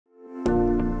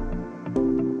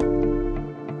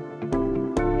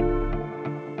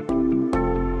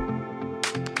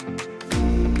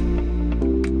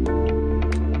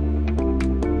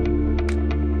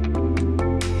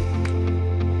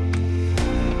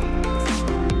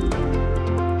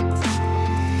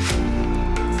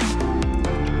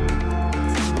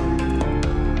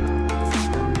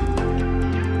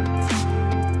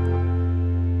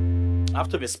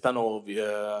After this panel,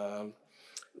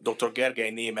 Dr.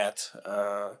 Gergely Németh,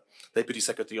 Deputy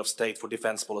Secretary of State for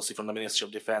Defense Policy from the Ministry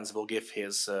of Defense, will give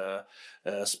his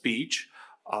speech.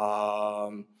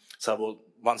 So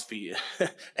once we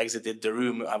exited the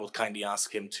room, I would kindly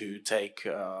ask him to take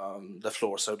the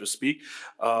floor, so to speak.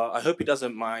 I hope he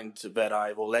doesn't mind that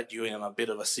I will let you in on a bit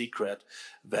of a secret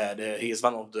that he is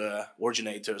one of the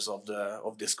originators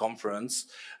of this conference.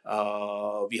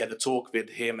 We had a talk with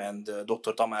him and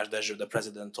Dr. Tamás, the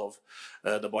president of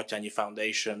the Batthyány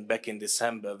Foundation, back in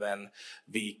December, when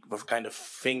we were kind of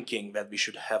thinking that we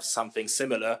should have something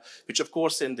similar, which of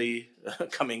course in the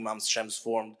coming months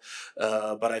transformed.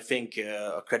 But I think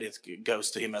credit goes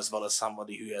to him as well as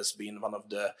somebody who has been one of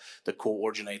the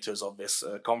co-originators of this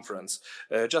conference.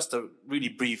 Just a really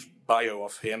brief bio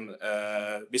of him.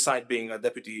 Beside being a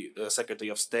Deputy Secretary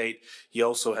of State, he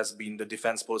also has been the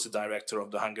Defense Policy Director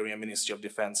of the Hungarian Ministry of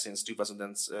Defense since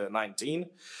 2019.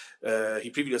 He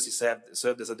previously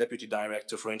served as a Deputy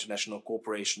Director for International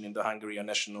Cooperation in the Hungarian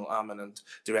National Armament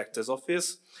Director's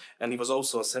Office, and he was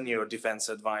also a Senior Defense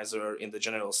Advisor in the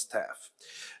General Staff.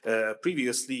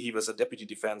 Previously, he was a Deputy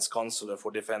Defense Counselor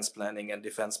for Defense Planning and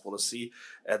Defense Policy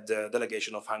at the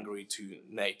delegation of Hungary to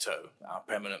NATO, our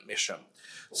permanent mission.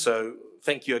 So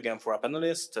thank you again for our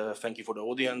panelists, thank you for the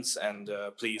audience, and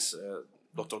please,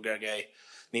 Dr. Gergely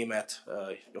Németh,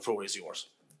 the floor is yours.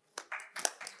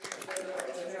 Thank you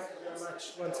very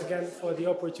much once again for the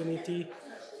opportunity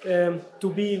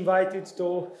to be invited,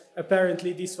 though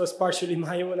apparently this was partially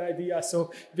my own idea,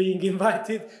 so being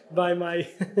invited by my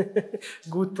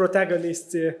good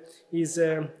protagonist is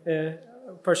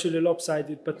partially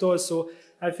lopsided, but also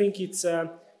I think it's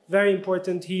very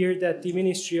important here that the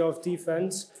Ministry of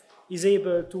Defense is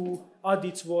able to add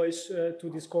its voice to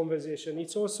this conversation.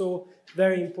 It's also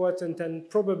very important and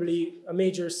probably a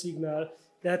major signal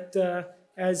that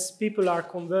as people are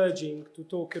converging to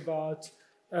talk about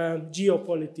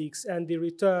geopolitics and the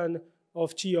return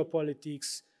of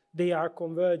geopolitics, they are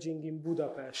converging in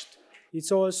Budapest.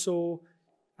 It's also,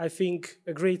 I think,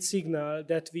 a great signal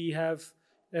that we have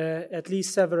at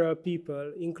least several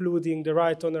people, including the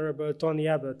Right Honourable Tony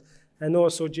Abbott and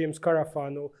also James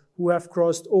Carafano, who have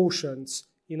crossed oceans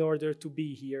in order to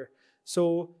be here.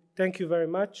 So thank you very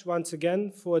much once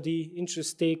again for the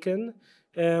interest taken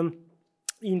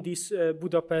in this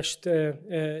Budapest,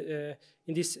 in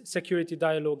this security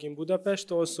dialogue in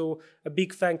Budapest. Also a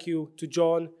big thank you to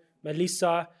John,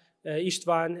 Melissa,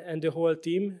 István and the whole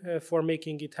team for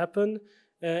making it happen.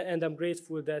 And I'm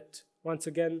grateful that once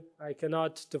again I can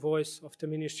add the voice of the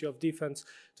Ministry of Defense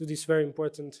to these very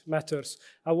important matters.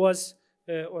 I was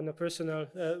on a personal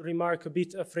remark a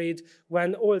bit afraid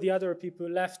when all the other people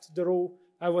left the row.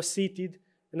 I was seated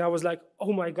and I was like,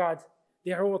 oh my God,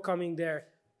 they are all coming there.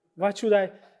 What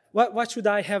should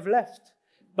I have left?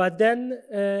 But then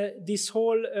this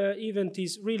whole event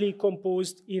is really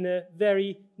composed in a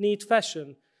very neat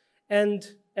fashion. And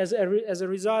as a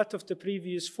result of the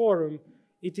previous forum,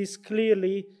 it is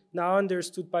clearly now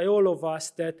understood by all of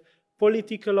us that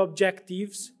political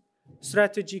objectives,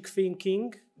 strategic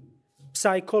thinking,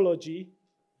 psychology,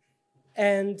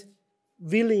 and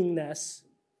willingness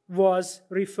was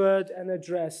referred and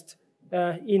addressed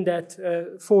in that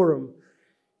forum.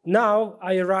 Now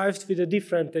I arrived with a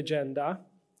different agenda,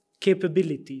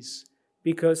 capabilities,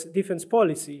 because defense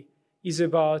policy is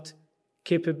about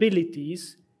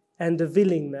capabilities and the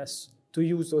willingness to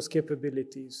use those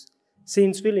capabilities.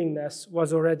 Since willingness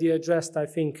was already addressed, I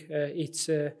think it's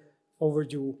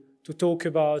overdue to talk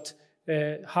about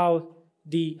how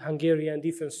the Hungarian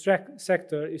defense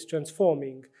sector is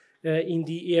transforming in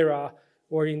the era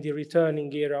or in the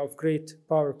returning era of great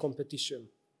power competition.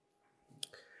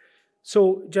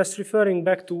 So just referring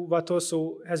back to what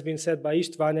also has been said by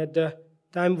István, at the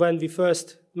time when we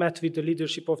first met with the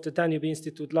leadership of the Danube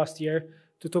Institute last year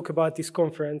to talk about this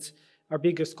conference, our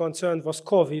biggest concern was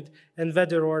COVID and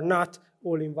whether or not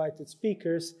all invited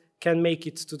speakers can make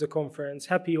it to the conference.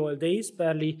 Happy old days,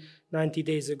 barely 90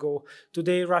 days ago.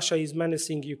 Today, Russia is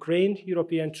menacing Ukraine.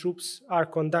 European troops are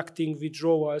conducting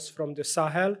withdrawals from the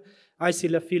Sahel.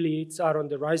 ISIL affiliates are on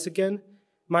the rise again.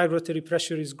 Migratory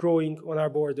pressure is growing on our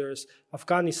borders.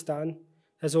 Afghanistan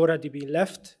has already been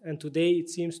left, and today it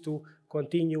seems to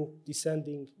continue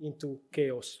descending into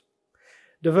chaos.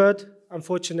 The world,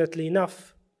 unfortunately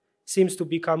enough, seems to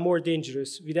become more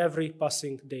dangerous with every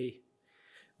passing day.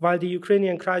 While the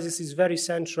Ukrainian crisis is very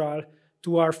central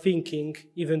to our thinking,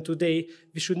 even today,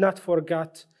 we should not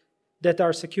forget that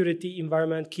our security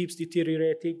environment keeps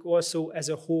deteriorating also as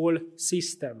a whole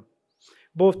system.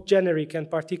 Both generic and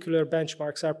particular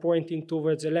benchmarks are pointing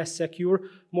towards a less secure,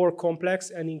 more complex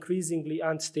and increasingly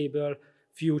unstable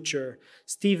future.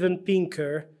 Steven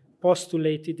Pinker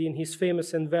postulated in his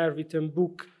famous and well-written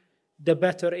book, The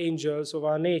Better Angels of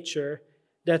Our Nature,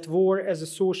 that war as a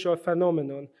social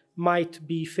phenomenon might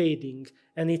be fading,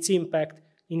 and its impact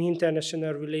in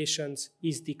international relations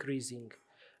is decreasing.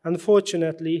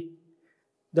 Unfortunately,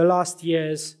 the last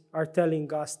years are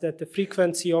telling us that the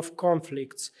frequency of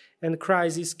conflicts and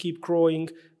crises keep growing,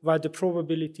 while the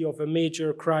probability of a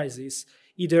major crisis,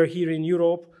 either here in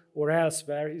Europe or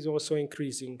elsewhere, is also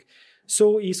increasing.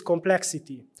 So is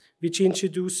complexity, which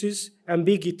introduces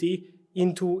ambiguity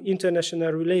into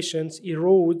international relations,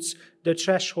 erodes the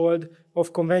threshold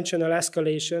of conventional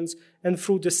escalations, and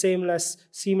through the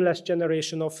seamless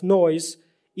generation of noise,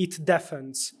 it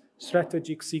deafens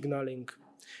strategic signaling.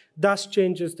 Thus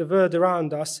changes the world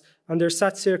around us. Under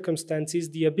such circumstances,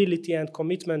 the ability and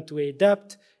commitment to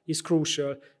adapt is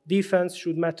crucial. Defense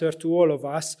should matter to all of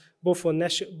us, both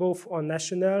on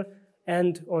national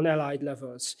and on allied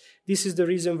levels. This is the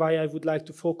reason why I would like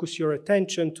to focus your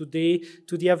attention today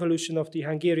to the evolution of the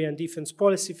Hungarian defense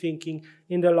policy thinking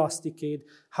in the last decade,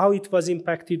 how it was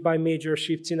impacted by major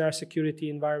shifts in our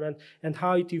security environment, and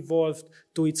how it evolved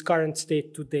to its current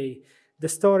state today. The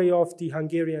story of the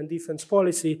Hungarian defense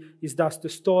policy is thus the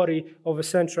story of a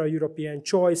Central European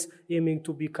choice aiming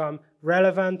to become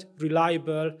relevant,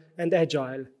 reliable, and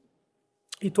agile.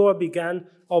 It all began,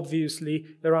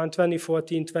 obviously, around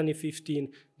 2014-2015.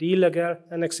 The illegal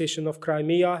annexation of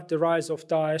Crimea, the rise of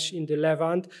Daesh in the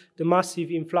Levant, the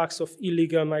massive influx of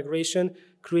illegal migration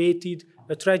created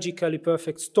a tragically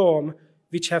perfect storm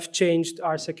which have changed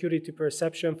our security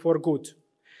perception for good.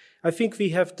 I think we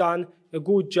have done a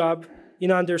good job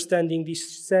in understanding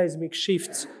these seismic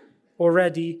shifts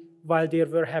already while they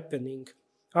were happening.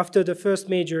 After the first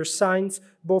major signs,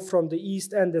 both from the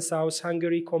east and the south,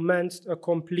 Hungary commenced a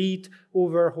complete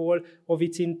overhaul of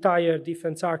its entire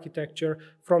defense architecture,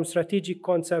 from strategic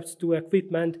concepts to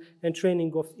equipment and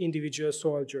training of individual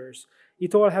soldiers.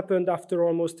 It all happened after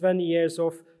almost 20 years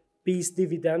of peace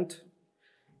dividend,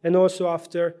 and also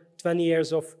after 20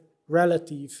 years of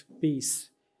relative peace.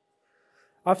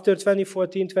 After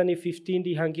 2014-2015,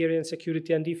 the Hungarian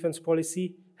security and defense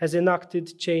policy has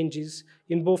enacted changes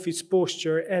in both its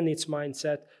posture and its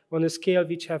mindset on a scale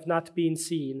which have not been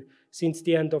seen since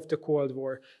the end of the Cold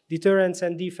War. Deterrence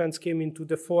and defense came into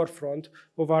the forefront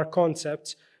of our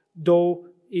concepts, though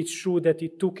it's true that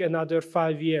it took another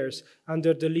 5 years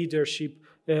under the leadership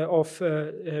of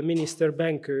Minister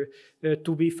Benker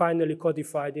to be finally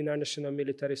codified in our national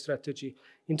military strategy.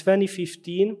 In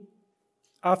 2015,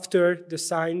 after the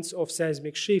signs of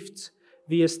seismic shifts,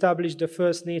 we established the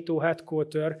first NATO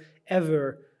headquarters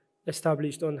ever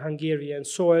established on Hungarian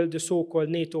soil, the so-called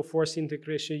NATO Force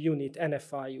Integration Unit,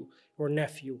 NFIU, or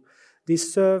NEFU.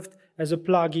 This served as a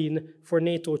plug-in for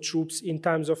NATO troops in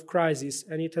times of crisis,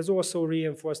 and it has also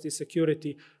reinforced the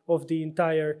security of the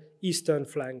entire eastern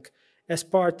flank, as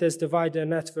part as the wider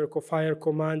network of higher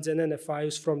commands and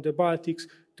NFIUs from the Baltics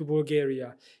to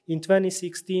Bulgaria. In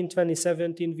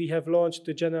 2016-2017, we have launched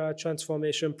the General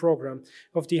Transformation Program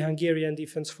of the Hungarian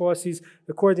Defense Forces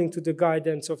according to the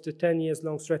guidance of the 10 years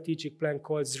long strategic plan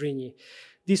called Zrínyi.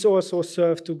 This also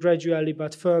served to gradually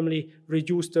but firmly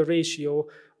reduce the ratio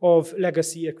of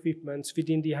legacy equipments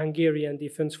within the Hungarian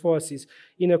Defense Forces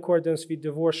in accordance with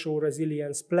the Warsaw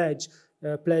Resilience Pledge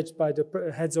pledged by the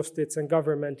heads of states and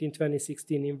government in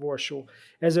 2016 in Warsaw.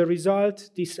 As a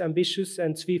result, this ambitious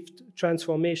and swift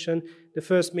transformation, the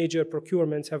first major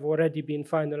procurements have already been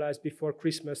finalized before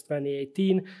Christmas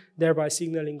 2018, thereby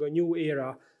signaling a new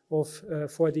era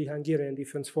for the Hungarian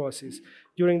Defense Forces.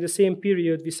 During the same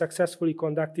period, we successfully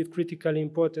conducted critically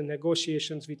important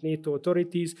negotiations with NATO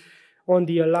authorities on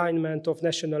the alignment of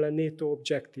national and NATO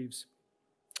objectives.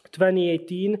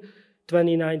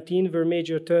 2018-2019 were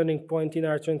major turning point in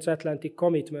our transatlantic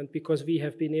commitment because we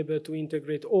have been able to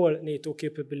integrate all NATO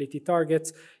capability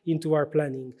targets into our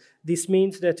planning. This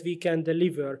means that we can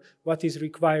deliver what is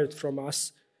required from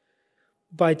us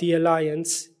by the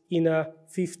alliance in a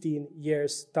 15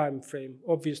 years time frame.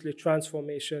 Obviously,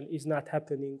 transformation is not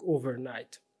happening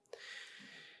overnight.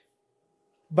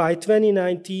 By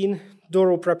 2019,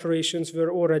 thorough preparations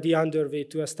were already underway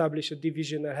to establish a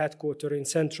divisional headquarters in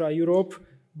Central Europe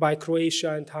by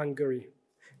Croatia and Hungary.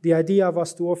 The idea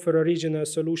was to offer a regional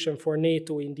solution for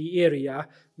NATO in the area,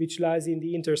 which lies in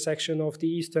the intersection of the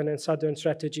eastern and southern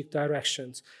strategic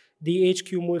directions. The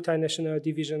HQ Multinational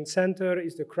Division Center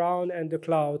is the crown and the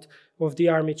cloud of the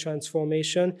army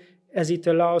transformation, as it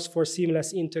allows for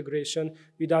seamless integration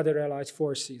with other allied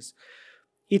forces.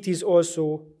 It is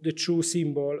also the true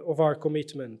symbol of our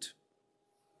commitment.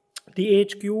 The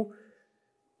HQ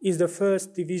is the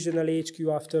first divisional HQ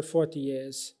after 40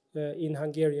 years. in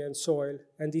Hungarian soil,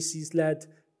 and this is led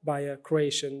by a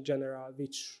Croatian general,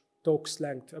 which talks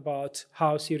length about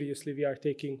how seriously we are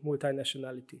taking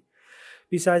multinationality.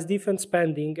 Besides defense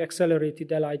spending,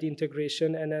 accelerated allied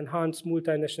integration, and enhanced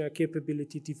multinational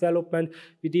capability development,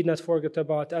 we did not forget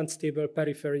about unstable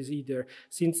peripheries either.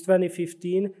 Since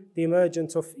 2015, the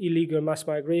emergence of illegal mass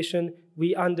migration,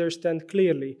 we understand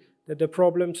clearly that the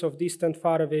problems of distant,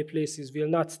 faraway places will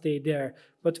not stay there,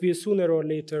 but will sooner or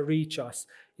later reach us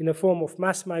in the form of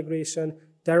mass migration,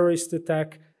 terrorist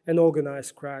attack, and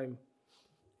organized crime.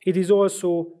 It is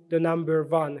also the number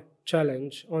one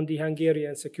challenge on the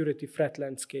Hungarian security threat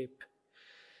landscape.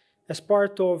 As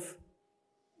part of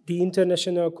the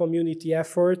international community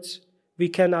efforts, we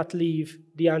cannot leave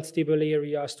the unstable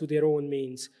areas to their own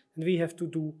means, and we have to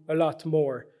do a lot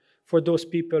more for those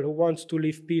people who want to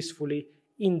live peacefully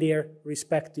in their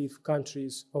respective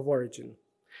countries of origin.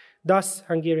 Thus,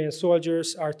 Hungarian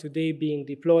soldiers are today being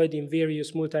deployed in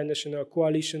various multinational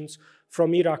coalitions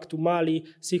from Iraq to Mali,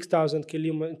 6,000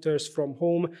 kilometers from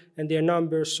home, and their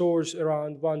number soars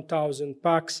around 1,000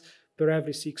 packs per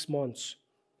every 6 months.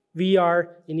 We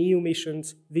are in EU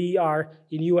missions, we are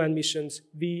in UN missions,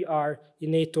 we are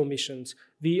in NATO missions.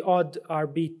 We odd our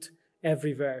beat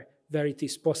everywhere where it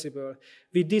is possible.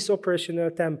 With this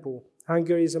operational tempo,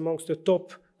 Hungary is amongst the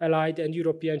top Allied and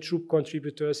European troop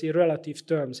contributors in relative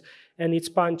terms, and it's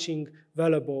punching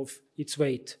well above its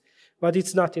weight. But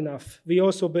it's not enough. We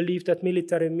also believe that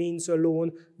military means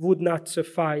alone would not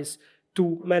suffice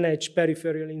to manage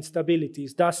peripheral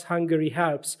instabilities. Thus, Hungary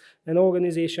helps. An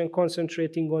organization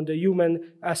concentrating on the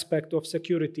human aspect of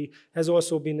security has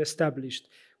also been established.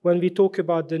 When we talk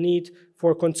about the need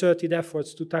for concerted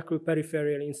efforts to tackle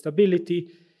peripheral instability,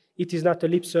 it is not a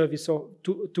lip service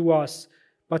to us,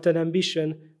 but an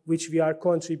ambition which we are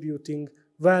contributing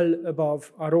well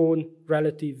above our own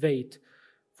relative weight.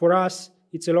 For us,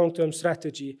 it's a long-term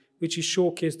strategy, which is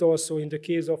showcased also in the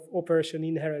case of Operation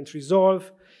Inherent Resolve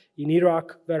in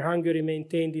Iraq, where Hungary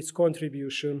maintained its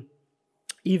contribution,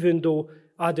 even though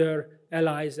other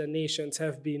allies and nations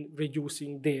have been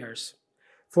reducing theirs.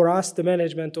 For us, the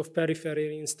management of peripheral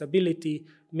instability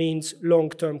means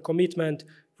long-term commitment,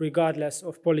 regardless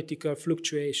of political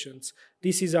fluctuations.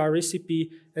 This is our recipe,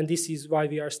 and this is why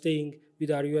we are staying with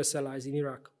our US allies in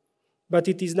Iraq. But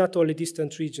it is not only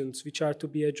distant regions which are to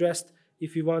be addressed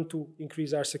if we want to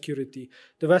increase our security.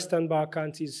 The Western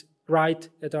Balkans is right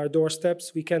at our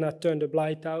doorsteps. We cannot turn the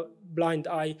blind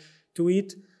eye to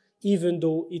it, even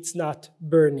though it's not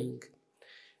burning.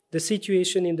 The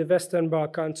situation in the Western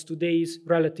Balkans today is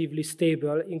relatively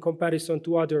stable in comparison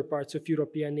to other parts of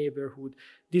European neighborhood.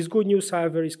 This good news,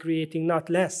 however, is creating not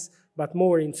less, but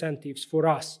more incentives for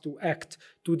us to act,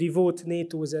 to devote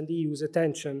NATO's and EU's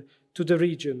attention to the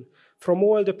region. From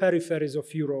all the peripheries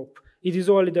of Europe, it is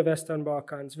only the Western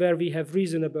Balkans where we have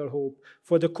reasonable hope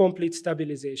for the complete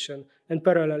stabilization and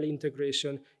parallel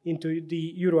integration into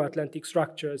the Euro-Atlantic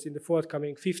structures in the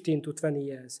forthcoming 15 to 20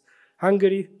 years.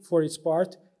 Hungary, for its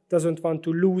part, doesn't want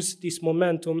to lose this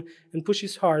momentum and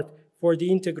pushes hard for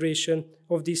the integration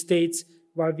of these states,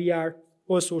 while we are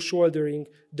also shouldering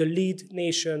the lead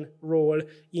nation role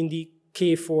in the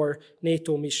KFOR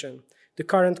NATO mission. The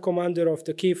current commander of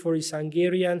the KFOR is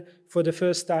Hungarian for the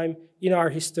first time in our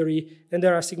history, and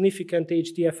there are significant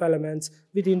HDF elements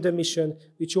within the mission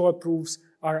which all proves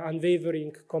our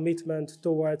unwavering commitment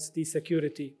towards the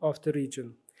security of the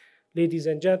region. Ladies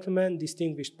and gentlemen,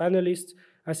 distinguished panelists,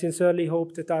 I sincerely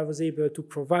hope that I was able to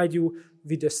provide you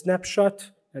with a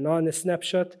snapshot, an honest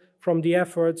snapshot, from the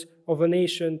efforts of a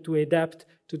nation to adapt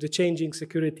to the changing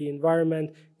security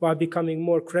environment while becoming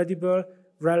more credible,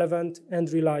 relevant, and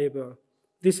reliable.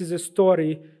 This is a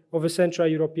story of a Central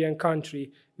European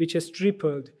country which has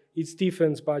tripled its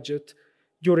defense budget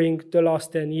during the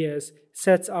last 10 years,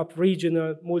 sets up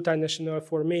regional multinational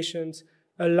formations,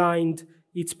 aligned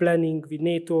its planning with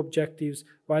NATO objectives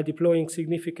while deploying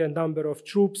significant number of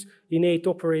troops in 8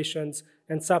 operations,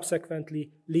 and subsequently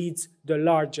leads the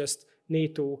largest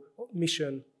NATO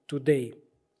mission today.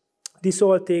 This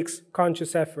all takes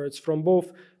conscious efforts from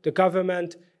both the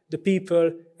government, the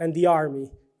people, and the army,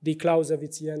 the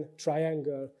Clausewitzian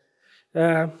triangle.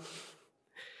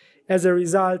 As a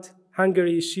result,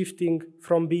 Hungary is shifting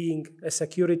from being a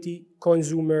security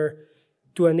consumer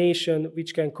to a nation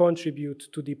which can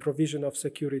contribute to the provision of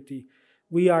security.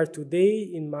 We are today,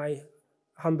 in my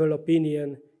humble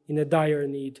opinion, in a dire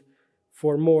need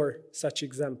for more such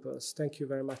examples. Thank you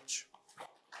very much.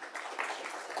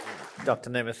 Dr.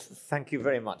 Németh, thank you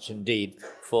very much indeed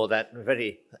for that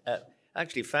very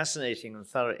actually fascinating and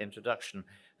thorough introduction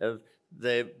of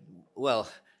the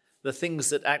things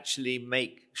that actually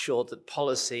make sure that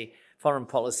policy foreign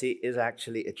policy is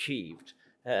actually achieved.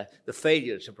 The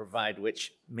failure to provide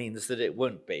which means that it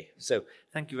won't be. So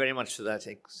thank you very much for that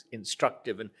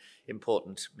instructive and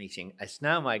important meeting. It's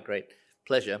now my great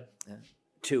pleasure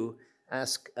to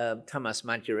ask Tamás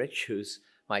Magyarics, who's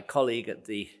my colleague at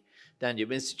the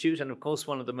Danube Institute, and of course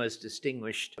one of the most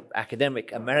distinguished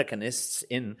academic Americanists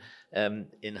in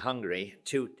Hungary,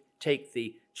 to take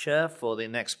the chair for the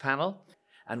next panel.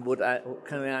 And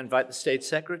can I invite the State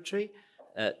Secretary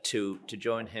to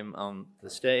join him on the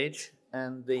stage,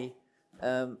 and the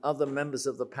other members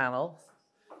of the panel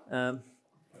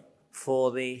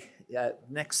for the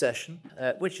next session,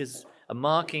 which is a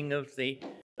marking of the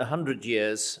 100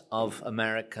 years of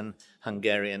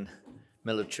American-Hungarian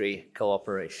military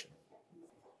cooperation.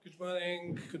 Good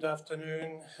morning, good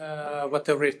afternoon,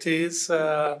 whatever it is,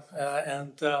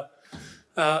 and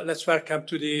let's welcome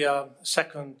to the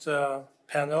second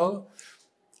panel.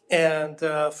 And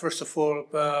first of all,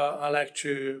 I'd like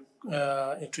to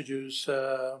introduce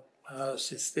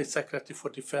State Secretary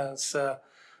for Defense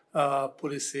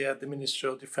Policy at the Ministry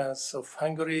of Defense of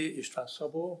Hungary, István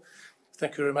Szabó.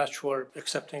 Thank you very much for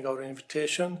accepting our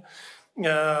invitation.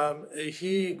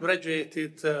 He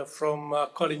graduated from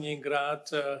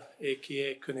Kaliningrad,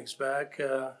 aka Königsberg,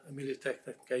 Military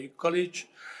Technical College,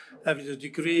 with a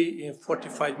degree in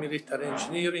fortified military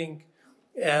engineering.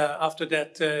 After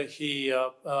that, he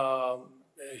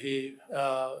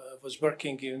was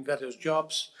working in various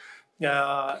jobs,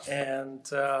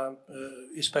 and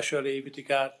especially with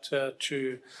regard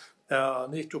to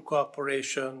NATO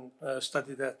cooperation,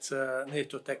 studied at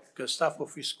NATO Technical Staff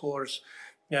Office course,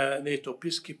 NATO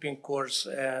Peacekeeping course,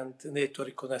 and NATO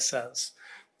Reconnaissance.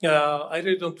 I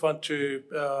really don't want to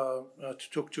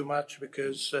talk too much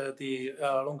because the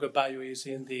longer bio is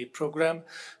in the program.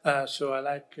 So I'd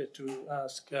like to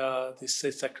ask the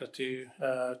State Secretary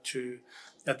to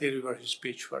deliver his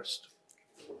speech first.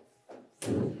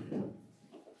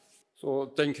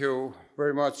 So thank you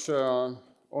very much,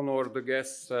 honored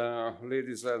guests,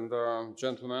 ladies and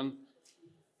gentlemen.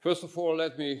 First of all,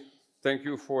 let me thank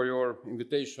you for your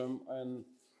invitation. I'm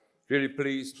really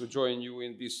pleased to join you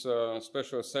in this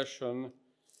special session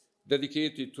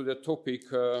dedicated to the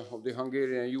topic of the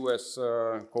Hungarian-US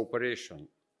cooperation.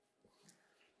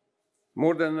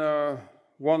 More than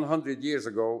 100 years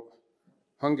ago,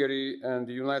 Hungary and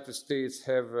the United States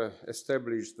have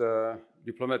established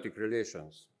diplomatic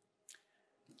relations.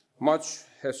 Much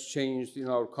has changed in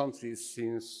our countries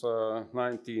since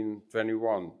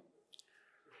 1921.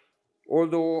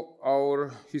 Although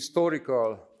our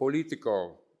historical,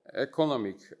 political,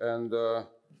 economic, and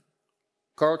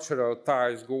cultural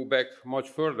ties go back much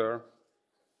further,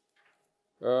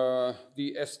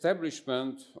 the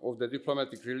establishment of the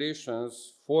diplomatic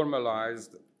relations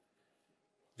formalized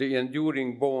the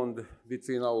enduring bond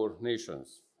between our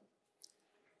nations.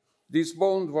 This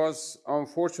bond was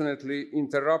unfortunately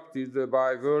interrupted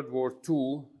by World War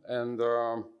II, and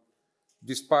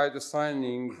despite the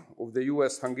signing of the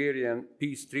US-Hungarian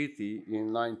peace treaty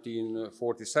in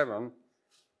 1947,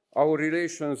 our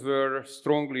relations were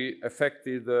strongly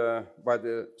affected by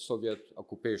the Soviet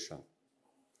occupation.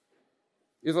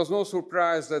 It was no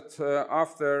surprise that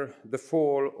after the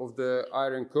fall of the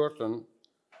Iron Curtain,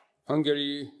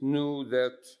 Hungary knew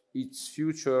that its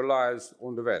future lies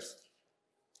on the West.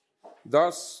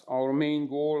 Thus, our main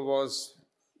goal was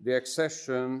the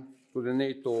accession to the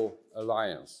NATO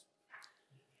alliance.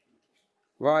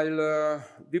 While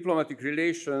diplomatic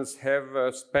relations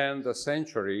have spanned a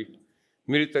century,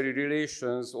 military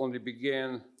relations only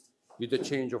began with the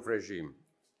change of regime.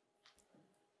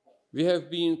 We have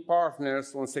been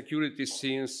partners on security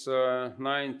since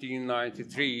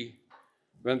 1993,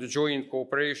 when the joint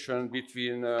cooperation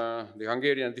between the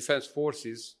Hungarian Defense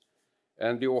Forces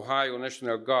and the Ohio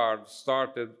National Guard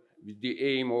started with the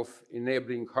aim of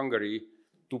enabling Hungary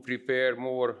to prepare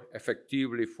more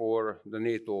effectively for the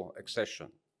NATO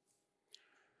accession.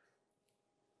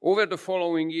 Over the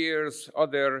following years,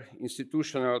 other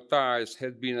institutional ties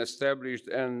had been established,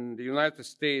 and the United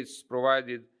States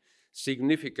provided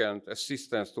significant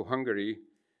assistance to Hungary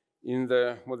in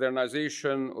the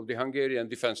modernization of the Hungarian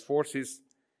Defense Forces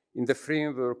in the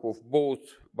framework of both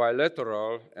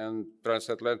bilateral and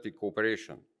transatlantic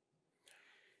cooperation.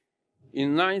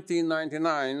 In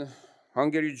 1999,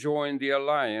 Hungary joined the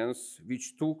alliance,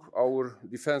 which took our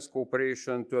defense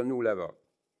cooperation to a new level.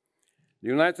 The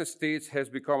United States has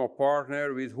become a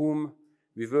partner with whom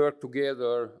we work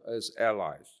together as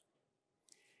allies.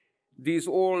 These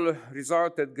all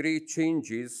resulted great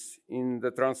changes in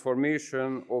the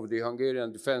transformation of the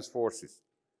Hungarian Defense Forces.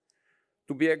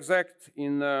 To be exact,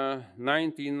 in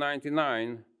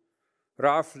 1999,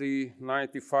 roughly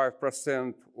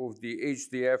 95% of the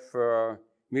HDF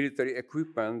military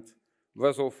equipment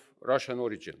was of Russian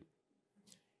origin.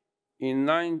 In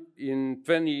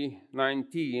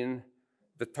 2019,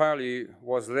 the tally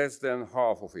was less than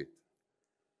half of it.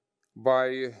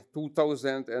 By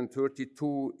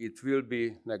 2032, it will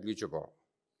be negligible.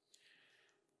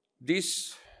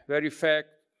 This very fact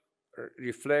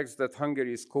reflects that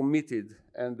Hungary is committed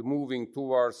and moving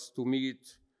towards to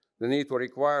meet the NATO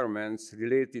requirements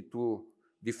related to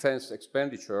defense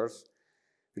expenditures,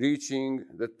 reaching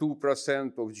the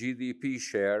 2% of GDP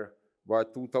share by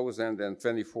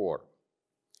 2024.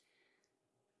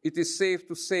 It is safe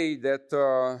to say that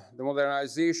the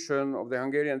modernization of the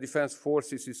Hungarian defense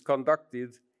forces is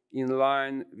conducted in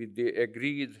line with the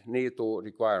agreed NATO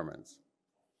requirements.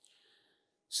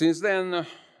 Since then,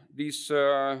 this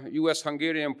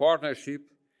US-Hungarian partnership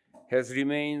has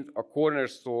remained a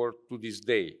cornerstone to this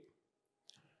day.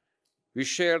 We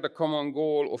share the common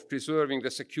goal of preserving the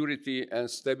security and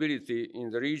stability in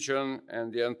the region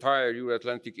and the entire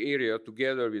Euro-Atlantic area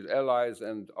together with allies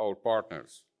and our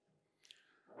partners.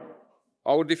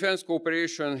 Our defense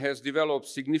cooperation has developed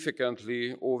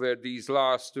significantly over these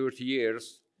last 30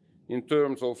 years in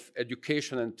terms of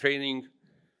education and training,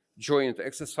 joint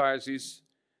exercises,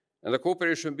 and the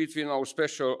cooperation between our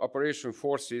special operation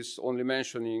forces, only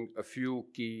mentioning a few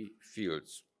key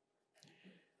fields.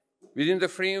 Within the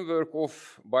framework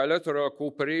of bilateral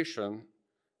cooperation,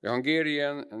 the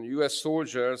Hungarian and US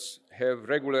soldiers have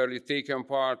regularly taken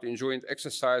part in joint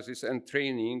exercises and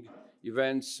training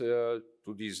events to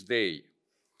this day.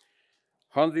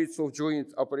 Hundreds of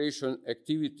joint operation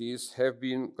activities have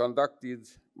been conducted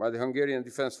by the Hungarian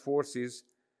Defense Forces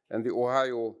and the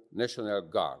Ohio National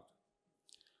Guard.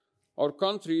 Our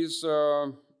countries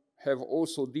have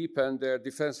also deepened their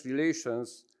defense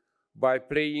relations by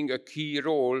playing a key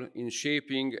role in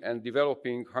shaping and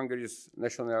developing Hungary's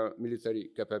national military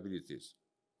capabilities.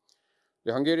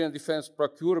 The Hungarian defense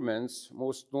procurements,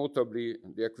 most notably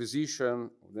the acquisition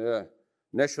of the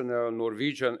National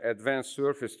Norwegian Advanced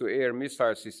Surface-to-Air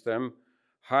Missile System,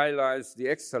 highlights the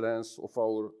excellence of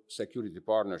our security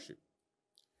partnership.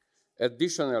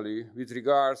 Additionally, with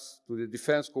regards to the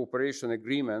Defense Cooperation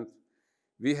Agreement,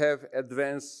 we have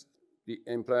advanced the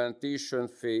implementation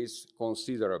phase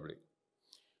considerably.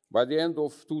 By the end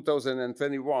of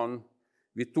 2021,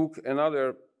 we took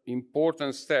another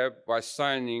important step by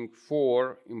signing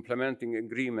 4 implementing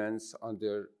agreements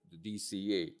under the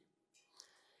DCA.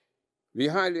 We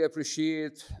highly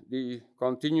appreciate the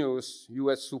continuous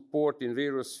US support in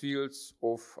various fields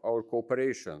of our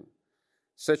cooperation,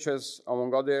 such as,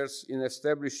 among others, in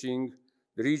establishing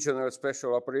the Regional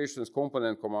Special Operations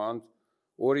Component Command,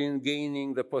 or in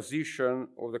gaining the position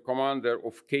of the commander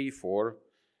of KFOR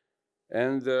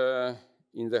and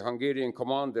in the Hungarian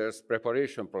commander's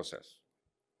preparation process.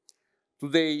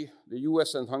 Today, the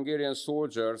US and Hungarian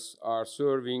soldiers are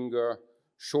serving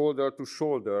shoulder to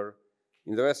shoulder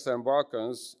in the Western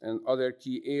Balkans and other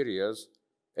key areas,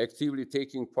 actively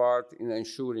taking part in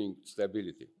ensuring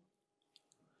stability.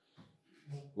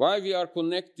 While we are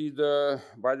connected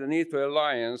by the NATO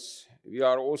alliance, we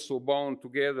are also bound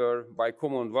together by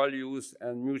common values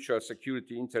and mutual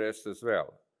security interests as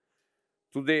well.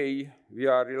 Today, we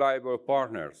are reliable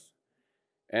partners,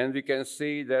 and we can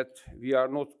say that we are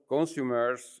not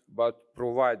consumers, but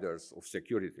providers of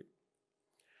security.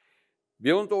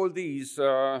 Beyond all these,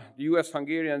 the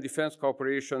US-Hungarian defense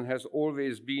cooperation has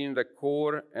always been the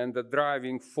core and the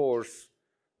driving force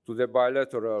to the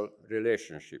bilateral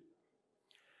relationship.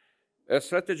 As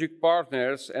strategic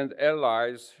partners and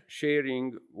allies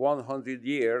sharing 100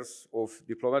 years of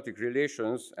diplomatic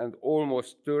relations and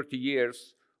almost 30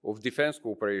 years of defense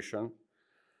cooperation,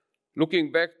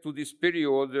 looking back to this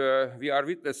period, we are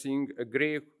witnessing a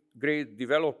great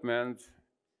development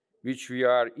which we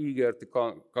are eager to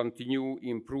continue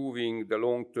improving the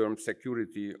long-term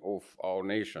security of our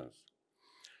nations.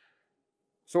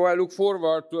 So I look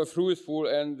forward to a fruitful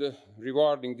and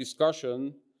rewarding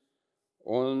discussion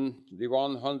on the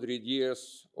 100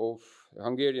 years of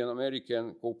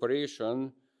Hungarian-American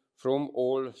cooperation from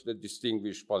all the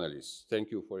distinguished panelists. Thank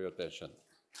you for your attention.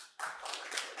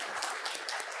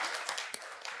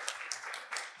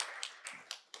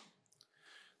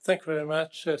 Thank you very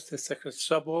much, State Secretary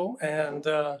Szabó. And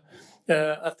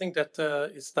I think that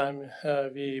it's time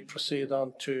we proceed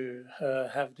on to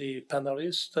have the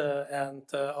panelists. And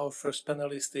our first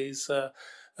panelist is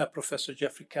Professor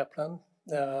Jeffrey Kaplan.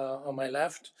 on my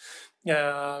left.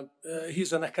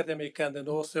 He's an academic and an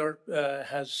author,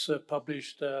 has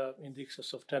published in the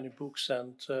excess of 20 books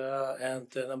and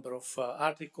a number of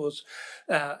articles.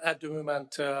 At the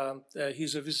moment,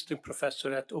 he's a visiting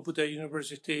professor at Óbuda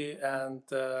University and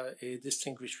a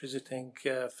distinguished visiting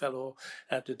fellow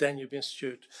at the Danube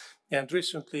Institute. And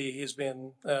recently he's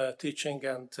been teaching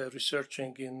and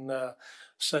researching in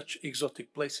such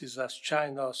exotic places as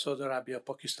China, Saudi Arabia,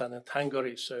 Pakistan, and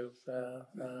Hungary. So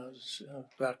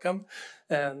welcome.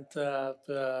 And we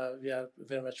are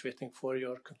very much waiting for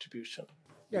your contribution.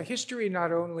 Yeah, history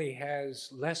not only has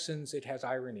lessons, it has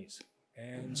ironies.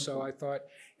 And so I thought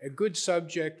a good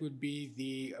subject would be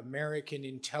the American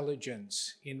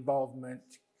intelligence involvement,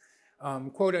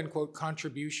 quote unquote,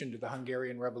 contribution to the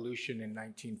Hungarian Revolution in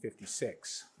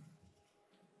 1956.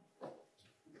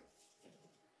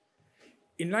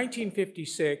 In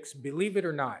 1956, believe it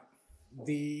or not,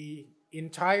 the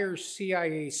entire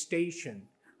CIA station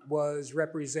was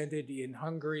represented in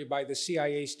Hungary by the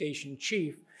CIA station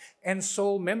chief and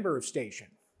sole member of station,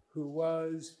 who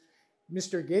was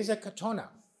Mr. Géza Katona.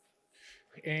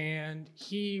 And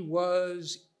he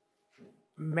was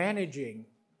managing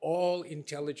all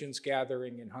intelligence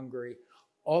gathering in Hungary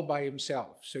all by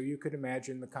himself. So you could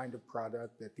imagine the kind of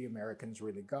product that the Americans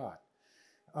really got.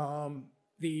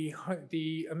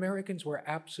 The Americans were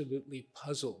absolutely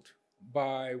puzzled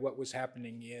by what was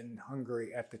happening in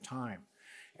Hungary at the time.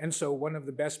 And so one of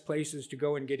the best places to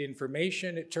go and get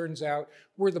information, it turns out,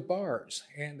 were the bars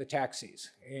and the taxis.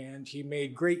 And he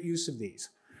made great use of these.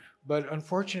 But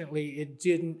unfortunately, it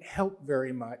didn't help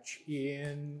very much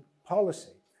in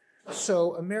policy.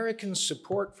 So American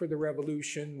support for the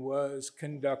revolution was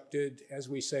conducted, as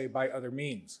we say, by other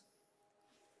means.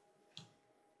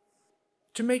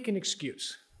 To make an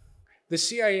excuse, the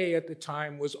CIA at the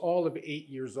time was all of 8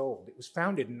 years old. It was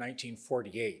founded in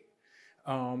 1948.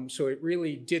 So it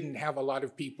really didn't have a lot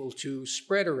of people to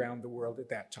spread around the world at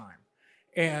that time.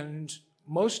 And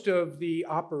most of the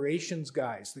operations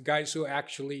guys, the guys who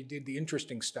actually did the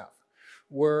interesting stuff,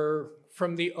 were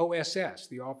from the OSS,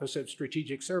 the Office of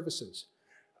Strategic Services,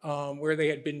 where they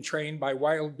had been trained by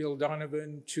Wild Bill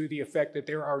Donovan to the effect that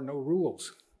there are no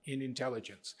rules in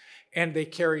intelligence. And they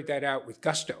carried that out with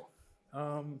gusto.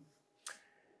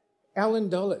 Allen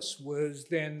Dulles was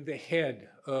then the head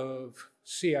of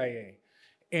CIA.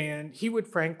 And he would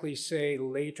frankly say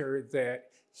later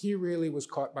that he really was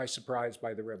caught by surprise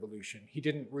by the revolution. He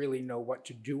didn't really know what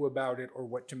to do about it or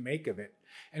what to make of it.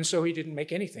 And so he didn't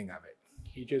make anything of it.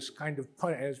 He just kind of,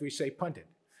 as we say, punted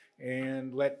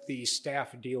and let the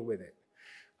staff deal with it.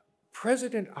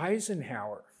 President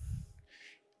Eisenhower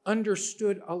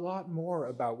understood a lot more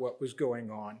about what was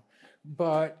going on,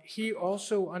 but he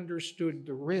also understood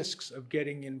the risks of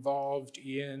getting involved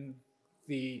in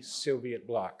the Soviet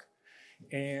bloc.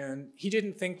 And he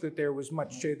didn't think that there was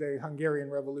much, the Hungarian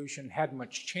Revolution had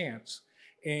much chance.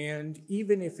 And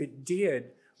even if it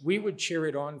did, we would cheer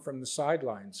it on from the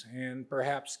sidelines and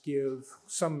perhaps give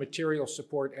some material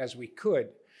support as we could,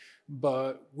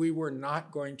 but we were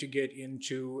not going to get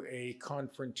into a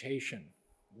confrontation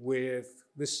with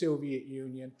the Soviet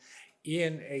Union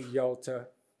in a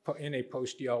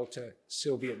post-Yalta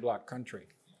Soviet bloc country.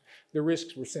 The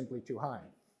risks were simply too high.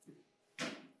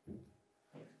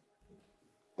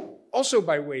 Also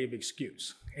by way of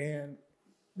excuse, and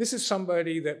this is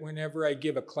somebody that whenever I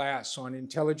give a class on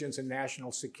intelligence and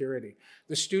national security,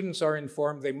 the students are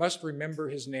informed they must remember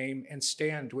his name and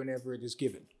stand whenever it is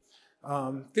given.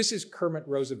 This is Kermit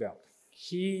Roosevelt.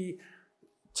 He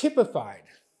typified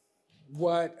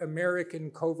what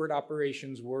American covert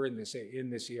operations were in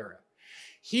this era.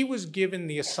 He was given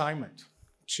the assignment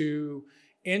to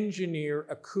engineer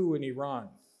a coup in Iran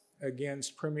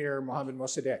against Premier Mohammad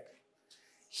Mossadegh.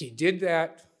 He did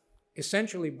that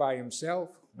essentially by himself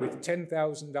with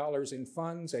 $10,000 in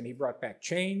funds, and he brought back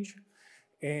change,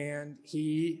 and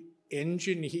he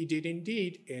did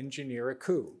indeed engineer a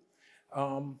coup,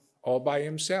 all by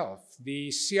himself.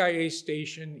 The CIA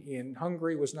station in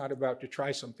Hungary was not about to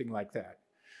try something like that.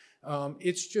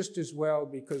 It's just as well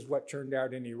because what turned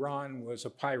out in Iran was a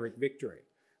Pyrrhic victory.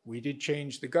 We did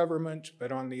change the government,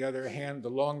 but on the other hand, the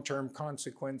long-term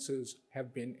consequences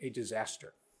have been a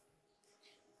disaster.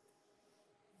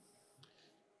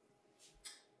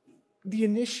 The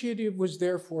initiative was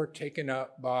therefore taken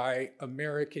up by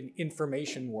American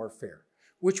information warfare,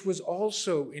 which was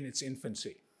also in its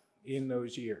infancy in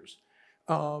those years.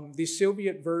 The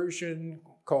Soviet version,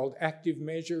 called Active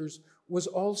Measures, was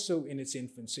also in its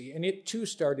infancy, and it too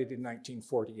started in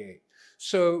 1948.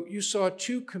 So you saw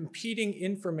two competing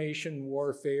information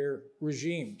warfare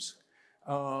regimes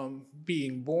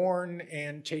being born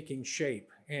and taking shape.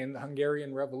 And the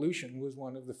Hungarian Revolution was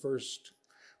one of the first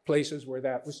places where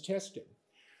that was tested.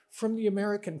 From the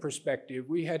American perspective,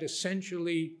 we had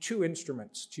essentially two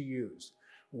instruments to use.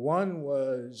 One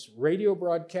was radio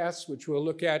broadcasts, which we'll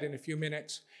look at in a few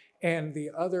minutes, and the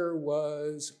other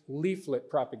was leaflet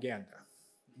propaganda,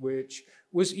 which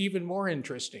was even more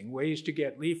interesting, ways to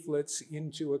get leaflets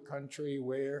into a country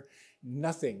where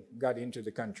nothing got into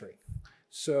the country.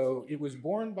 So it was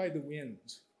born by the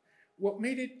winds. What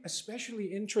made it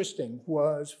especially interesting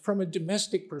was from a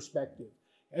domestic perspective,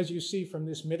 as you see from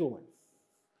this middle one.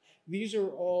 These are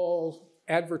all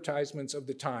advertisements of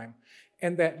the time,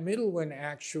 and that middle one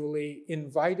actually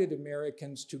invited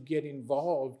Americans to get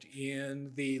involved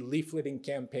in the leafleting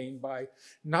campaign by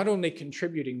not only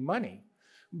contributing money,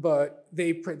 but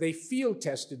they field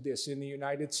tested this in the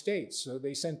United States. So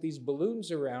they sent these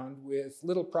balloons around with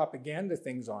little propaganda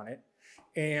things on it,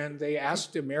 and they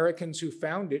asked Americans who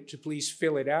found it to please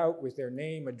fill it out with their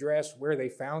name, address, where they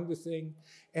found the thing.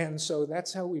 And so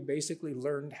that's how we basically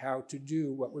learned how to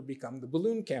do what would become the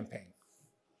balloon campaign.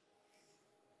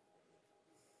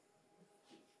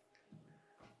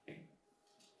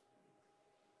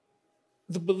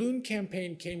 The balloon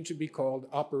campaign came to be called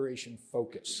Operation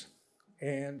Focus.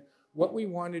 And what we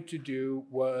wanted to do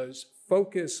was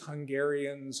focus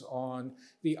Hungarians on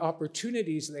the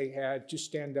opportunities they had to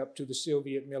stand up to the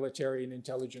Soviet military and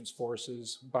intelligence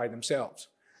forces by themselves.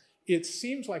 It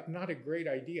seems like not a great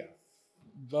idea,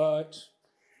 but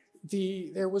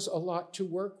there was a lot to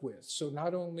work with. So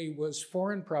not only was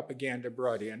foreign propaganda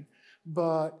brought in,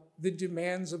 but the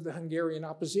demands of the Hungarian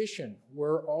opposition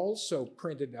were also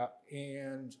printed up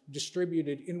and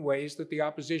distributed in ways that the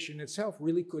opposition itself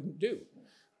really couldn't do.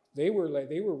 They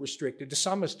were restricted to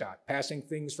samizdat, passing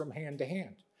things from hand to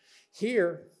hand.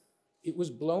 Here, it was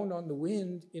blown on the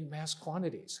wind in mass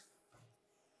quantities.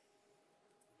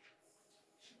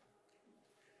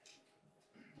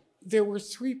 There were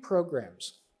 3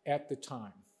 programs at the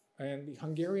time, and the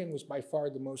Hungarian was by far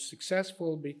the most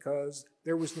successful because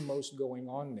there was the most going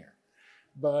on there.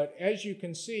 But as you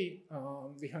can see,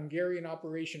 the Hungarian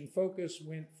Operation Focus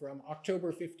went from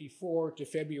October 54 to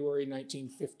February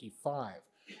 1955,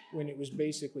 when it was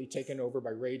basically taken over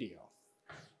by radio.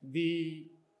 The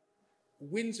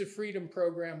Winds of Freedom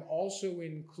program also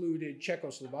included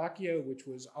Czechoslovakia, which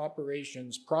was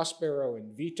Operations Prospero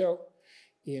and Vito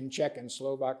in Czech and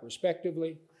Slovak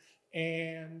respectively,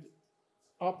 and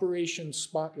Operation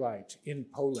Spotlight in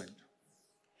Poland.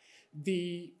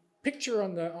 The picture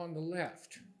on the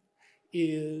left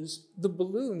is the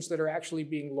balloons that are actually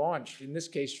being launched, in this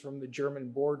case from the German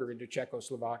border into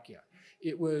Czechoslovakia.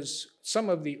 It was some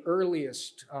of the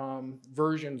earliest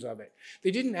versions of it. They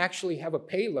didn't actually have a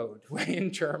payload in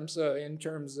terms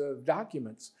of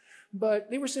documents,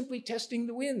 but they were simply testing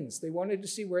the winds. They wanted to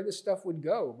see where the stuff would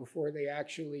go before they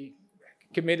actually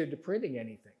committed to printing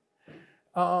anything.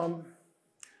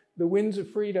 The Winds of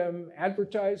Freedom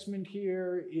advertisement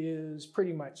here is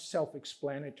pretty much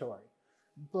self-explanatory.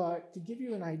 But to give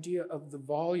you an idea of the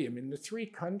volume in the 3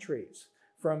 countries,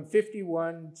 from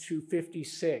 51 to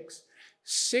 56,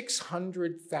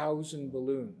 600,000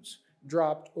 balloons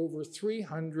dropped over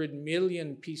 300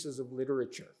 million pieces of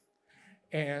literature.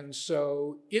 And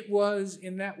so it was,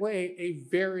 in that way, a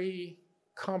very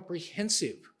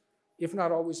comprehensive, if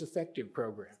not always effective,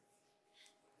 program.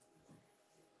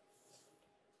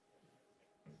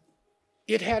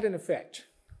 It had an effect.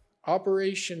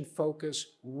 Operation Focus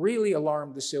really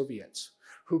alarmed the Soviets,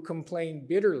 who complained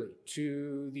bitterly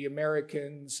to the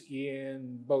Americans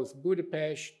in both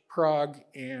Budapest, Prague,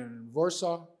 and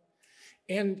Warsaw,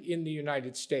 and in the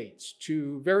United States,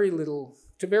 to very little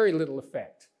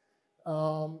effect.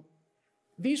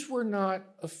 These were not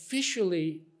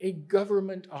officially a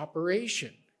government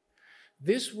operation.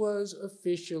 This was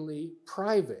officially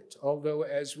private, although,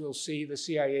 as we'll see, the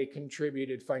CIA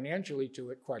contributed financially to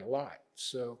it quite a lot.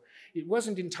 So it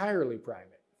wasn't entirely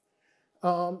private.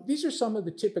 These are some of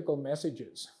the typical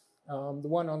messages. The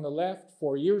one on the left,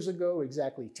 4 years ago,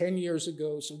 exactly 10 years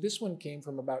ago. So this one came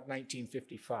from about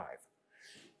 1955.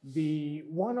 The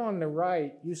one on the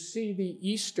right, you see the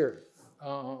Easter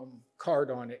card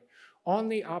on it. On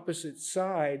the opposite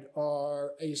side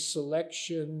are a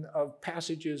selection of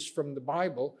passages from the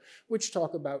Bible which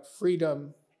talk about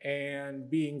freedom and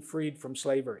being freed from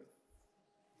slavery.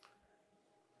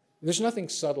 There's nothing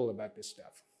subtle about this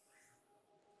stuff.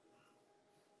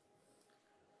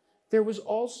 There was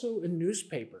also a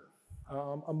newspaper,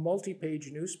 a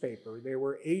multi-page newspaper. There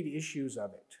were 8 issues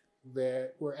of it.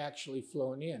 that were actually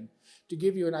flown in, to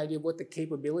give you an idea of what the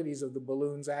capabilities of the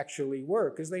balloons actually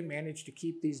were, because they managed to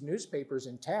keep these newspapers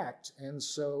intact, and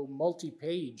so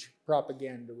multi-page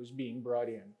propaganda was being brought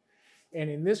in. And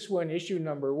in this one, issue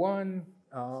number 1,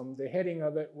 the heading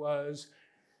of it was,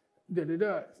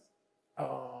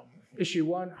 issue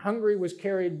 1, Hungary was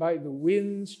carried by the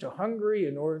winds to Hungary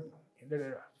in order,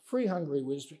 Free Hungary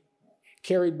was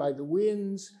carried by the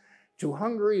winds to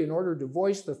Hungary in order to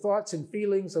voice the thoughts and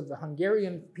feelings of the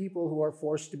Hungarian people who are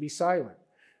forced to be silent.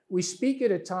 We speak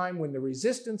at a time when the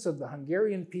resistance of the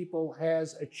Hungarian people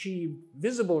has achieved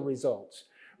visible results,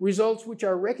 results which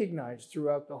are recognized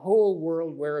throughout the whole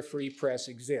world where a free press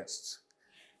exists.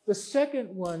 The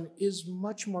second one is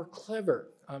much more clever.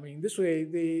 I mean, this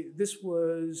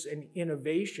was an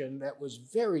innovation that was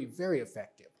very, very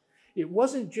effective. It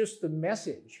wasn't just the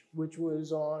message, which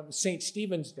was on St.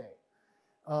 Stephen's Day.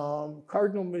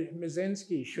 Cardinal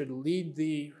Mizensky should lead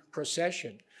the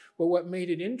procession. But what made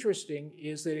it interesting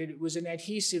is that it was an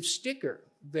adhesive sticker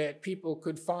that people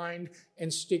could find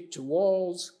and stick to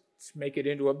walls, make it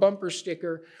into a bumper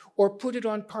sticker, or put it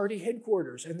on party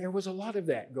headquarters. And there was a lot of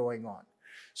that going on.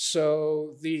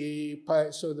 So the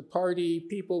party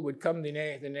people would come the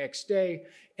next day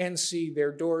and see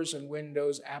their doors and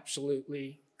windows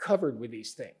absolutely covered with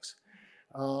these things.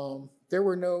 There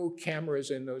were no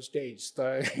cameras in those days.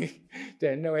 There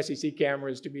were no SEC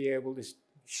cameras to be able to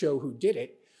show who did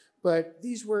it. But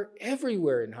these were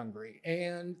everywhere in Hungary,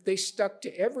 and they stuck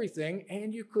to everything,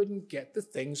 and you couldn't get the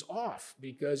things off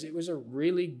because it was a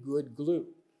really good glue.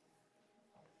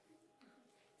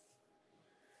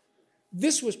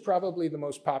 This was probably the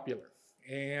most popular,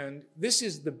 and this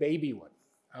is the baby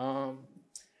one.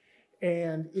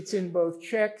 And it's in both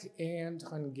Czech and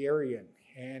Hungarian.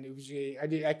 And it was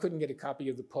I couldn't get a copy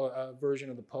of the version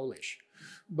of the Polish.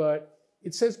 But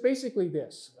it says basically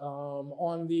this,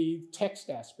 on the text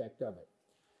aspect of it.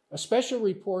 A special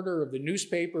reporter of the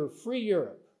newspaper Free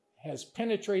Europe has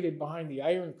penetrated behind the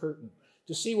Iron Curtain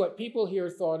to see what people here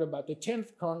thought about the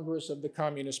 10th Congress of the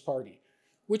Communist Party,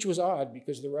 which was odd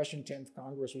because the Russian 10th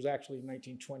Congress was actually in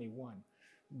 1921.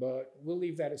 But we'll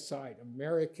leave that aside.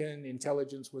 American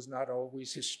intelligence was not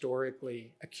always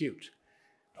historically acute.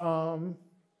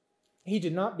 He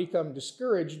did not become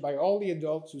discouraged by all the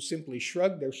adults who simply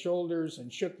shrugged their shoulders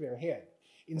and shook their head.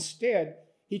 Instead,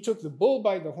 he took the bull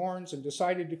by the horns and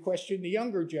decided to question the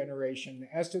younger generation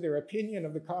as to their opinion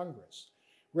of the Congress.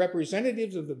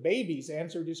 Representatives of the babies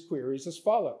answered his queries as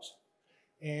follows.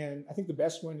 And I think the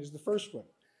best one is the first one.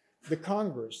 The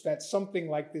Congress, that's something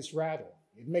like this rattle.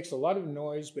 It makes a lot of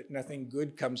noise, but nothing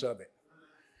good comes of it.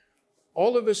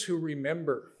 All of us who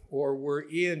remember or were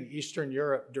in Eastern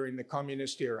Europe during the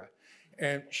communist era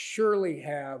and surely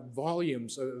have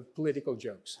volumes of political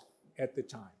jokes at the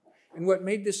time. And what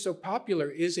made this so popular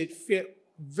is it fit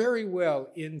very well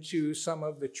into some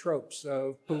of the tropes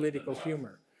of political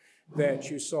humor that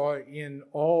you saw in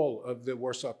all of the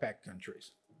Warsaw Pact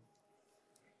countries.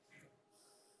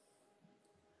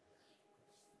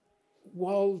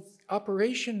 While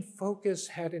Operation Focus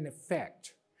had an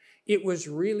effect, it was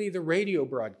really the radio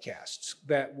broadcasts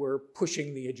that were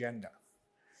pushing the agenda.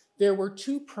 There were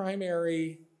two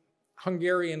primary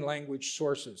Hungarian language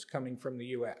sources coming from the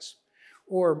US,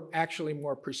 or actually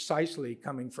more precisely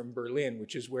coming from Berlin,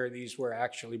 which is where these were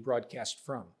actually broadcast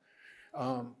from.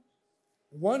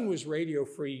 One was Radio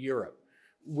Free Europe,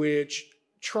 which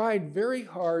tried very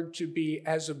hard to be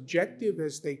as objective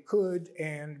as they could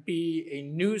and be a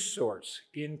news source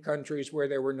in countries where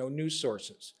there were no news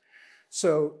sources.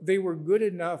 So they were good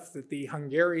enough that the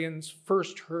Hungarians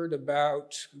first heard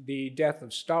about the death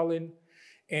of Stalin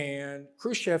and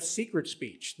Khrushchev's secret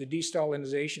speech, the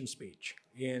de-Stalinization speech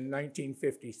in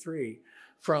 1953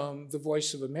 from the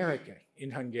Voice of America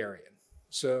in Hungarian.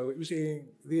 So it was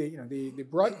the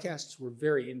broadcasts were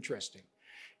very interesting.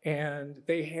 And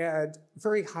they had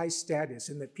very high status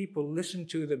in that people listened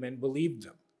to them and believed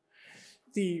them.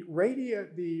 The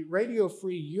Radio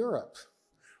Free Europe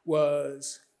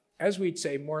was, as we'd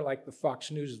say, more like the Fox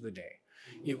News of the day.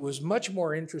 It was much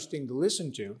more interesting to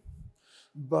listen to,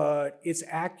 but its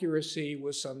accuracy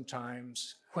was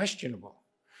sometimes questionable.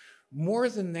 More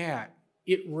than that,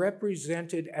 it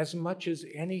represented as much as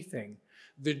anything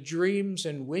the dreams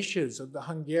and wishes of the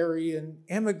Hungarian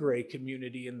emigre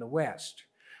community in the West,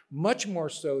 much more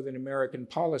so than American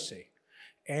policy.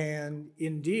 And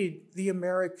indeed, the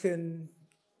American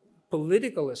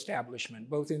political establishment,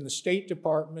 both in the State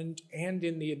Department and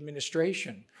in the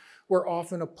administration, were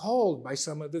often appalled by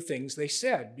some of the things they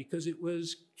said because it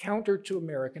was counter to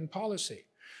American policy.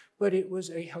 But it was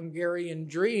a Hungarian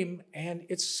dream, and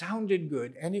it sounded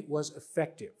good, and it was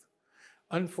effective.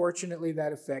 Unfortunately,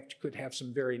 that effect could have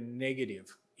some very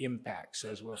negative impacts,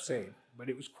 as we'll see, but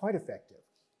it was quite effective.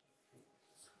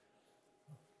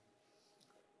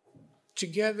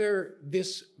 Together,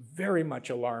 this very much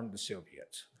alarmed the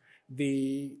Soviets.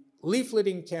 The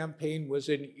leafleting campaign was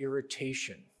an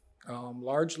irritation,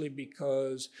 largely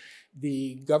because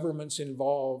the governments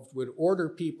involved would order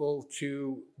people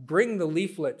to bring the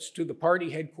leaflets to the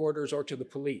party headquarters or to the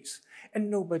police, and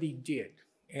nobody did.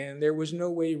 And there was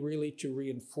no way really to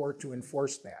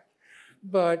enforce that.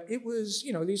 But it was,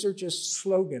 these are just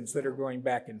slogans that are going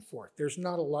back and forth. There's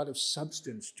not a lot of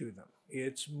substance to them.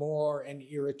 It's more an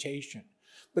irritation.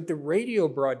 But the radio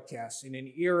broadcasts in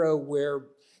an era where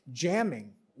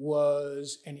jamming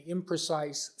was an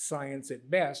imprecise science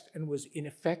at best and was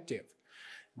ineffective,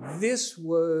 this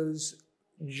was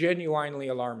genuinely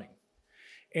alarming.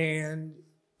 And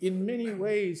in many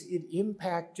ways, it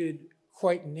impacted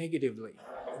quite negatively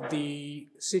the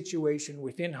situation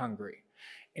within Hungary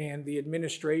and the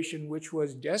administration, which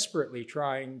was desperately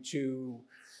trying to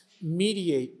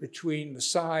mediate between the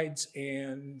sides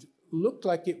and looked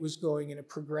like it was going in a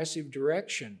progressive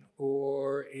direction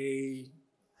or a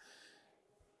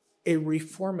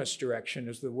reformist direction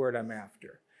is the word I'm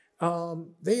after.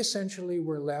 They essentially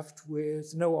were left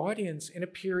with no audience in a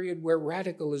period where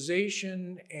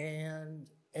radicalization and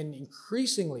an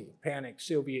increasingly panicked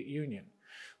Soviet Union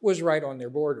was right on their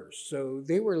borders. So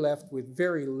they were left with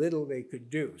very little they could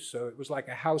do. So it was like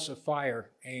a house of fire,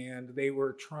 and they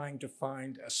were trying to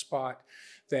find a spot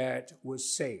that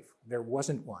was safe. There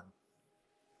wasn't one.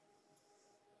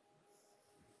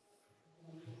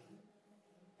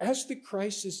 As the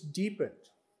crisis deepened,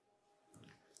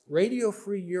 Radio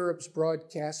Free Europe's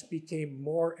broadcasts became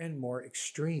more and more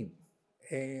extreme,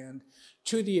 and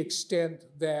to the extent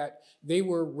that they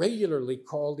were regularly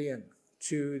called in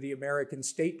to the American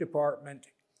State Department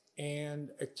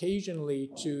and occasionally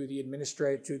to the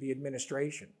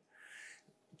administration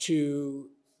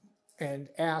and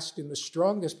asked in the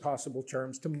strongest possible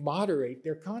terms to moderate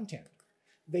their content.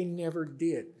 They never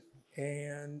did.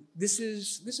 And this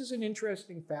is an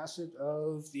interesting facet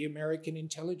of the American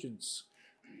intelligence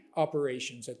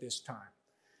operations at this time.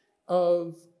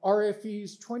 Of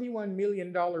RFE's $21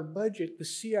 million budget, the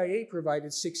CIA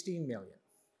provided $16 million.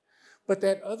 But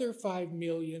that other $5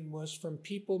 million was from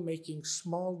people making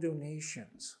small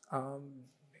donations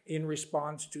in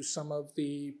response to some of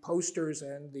the posters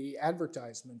and the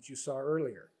advertisements you saw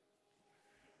earlier.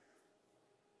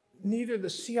 Neither the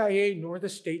CIA nor the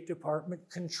State Department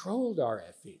controlled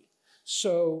RFE.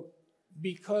 So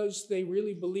because they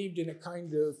really believed in a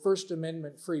kind of First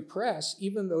Amendment free press,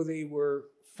 even though they were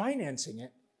financing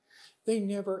it, they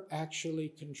never actually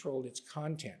controlled its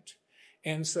content.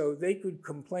 And so they could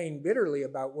complain bitterly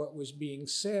about what was being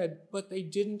said, but they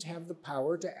didn't have the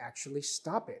power to actually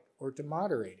stop it or to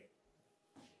moderate it.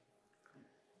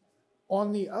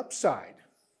 On the upside,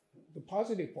 the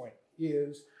positive point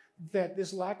is that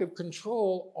this lack of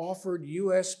control offered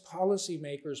US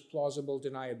policymakers plausible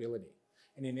deniability.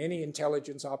 And in any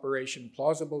intelligence operation,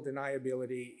 plausible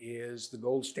deniability is the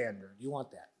gold standard. You want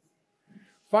that.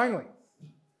 Finally,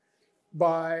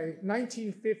 by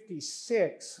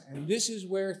 1956, and this is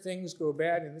where things go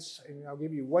bad, and I'll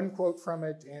give you one quote from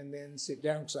it and then sit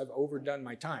down because I've overdone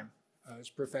my time, as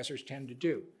professors tend to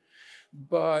do.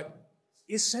 But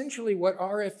essentially what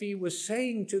RFE was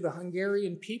saying to the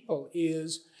Hungarian people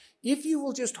is, if you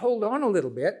will just hold on a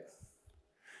little bit,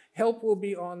 help will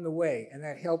be on the way, and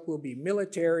that help will be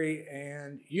military,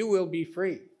 and you will be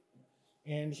free.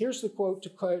 And here's the quote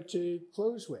to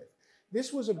close with.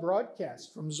 This was a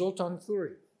broadcast from Zoltán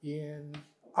Furi in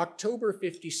October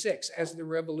 56 as the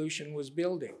revolution was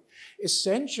building.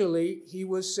 Essentially, he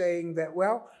was saying that,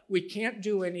 well, we can't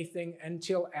do anything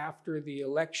until after the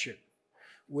election,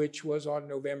 which was on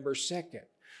November 2nd.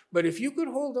 But if you could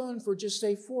hold on for just,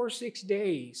 say, 4 or 6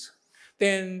 days,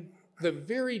 then the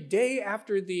very day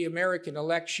after the American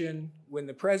election, when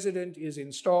the president is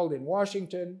installed in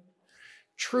Washington,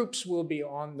 troops will be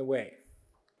on the way.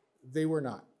 They were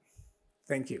not.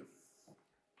 Thank you.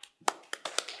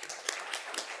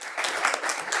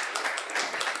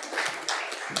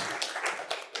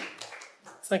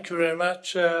 Thank you very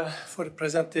much for the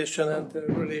presentation, and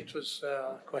really it was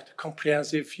quite a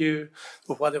comprehensive view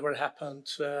of whatever happened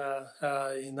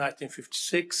in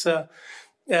 1956.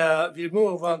 We'll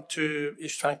move on to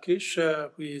István Kis,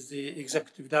 who is the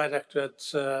executive director at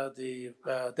the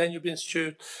Danube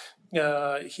Institute.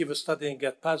 He was studying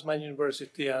at Pázmány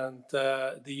University and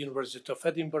the University of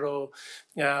Edinburgh,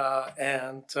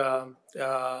 and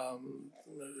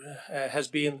has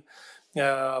been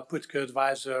political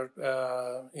advisor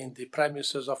in the Prime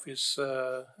Minister's office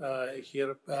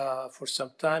here for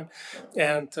some time.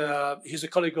 And he's a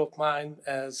colleague of mine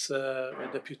as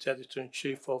Deputy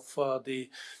Editor-in-Chief of the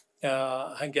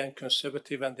Hungarian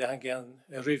Conservative and the Hungarian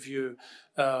Review,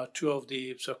 two of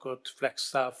the so-called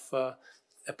Flagstaff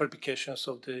publications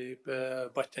of the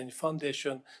Batyányi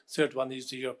Foundation. Third one is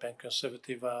the European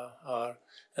Conservative,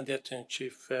 and the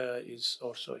editor-in-chief is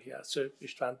also here. So,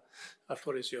 István, the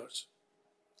floor is yours.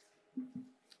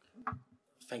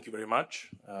 Thank you very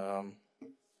much. I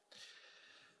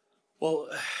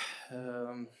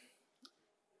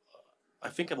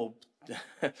think I will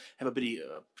have a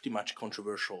pretty much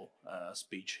controversial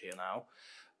speech here now.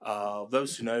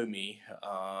 Those who know me,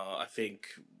 I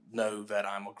think, know that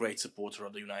I'm a great supporter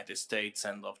of the United States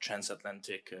and of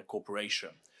transatlantic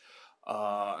cooperation.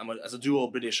 As a dual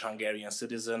British-Hungarian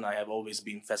citizen, I have always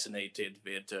been fascinated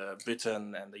with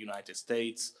Britain and the United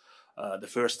States. The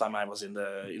first time I was in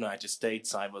the United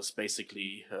States, I was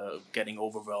basically getting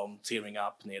overwhelmed, tearing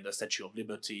up near the Statue of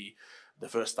Liberty. The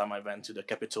first time I went to the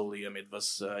Capitolium, it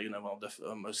was one of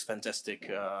the most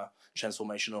fantastic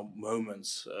transformational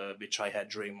moments which I had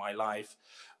during my life.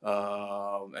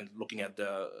 And looking at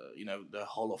the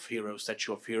Hall of Heroes,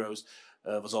 Statue of Heroes,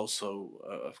 was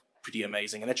also pretty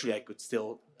amazing. And actually, I could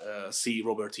still see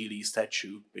Robert E. Lee's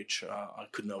statue, which I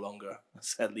could no longer,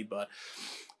 sadly, but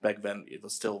back then it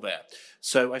was still there.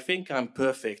 So I think I'm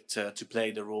perfect to play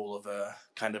the role of a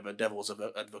kind of a devil's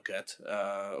advocate.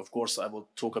 Of course, I will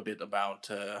talk a bit about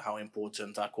how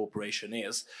important our cooperation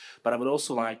is, but I would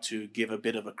also like to give a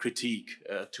bit of a critique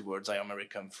towards our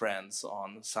American friends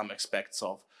on some aspects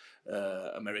of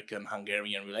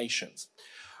American-Hungarian relations.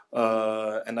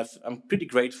 And I'm pretty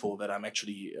grateful that I'm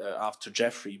actually after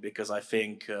Jeffrey, because I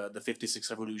think the 56th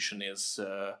Revolution is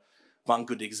one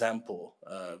good example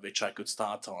which I could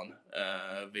start on,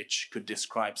 which could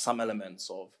describe some elements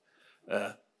of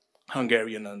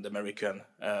Hungarian and American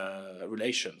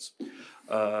relations.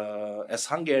 As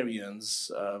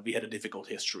Hungarians, we had a difficult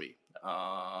history.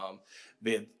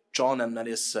 With John and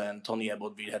Melissa and Tony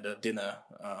Abbott, we had a dinner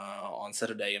on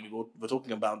Saturday, and we were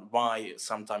talking about why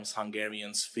sometimes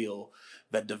Hungarians feel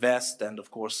that the West and, of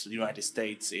course, the United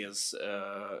States is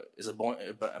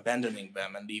abandoning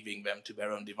them and leaving them to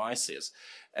their own devices.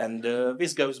 And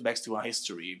this goes back to our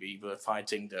history. We were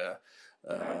fighting the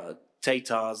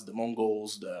Tatars, the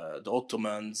Mongols, the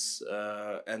Ottomans,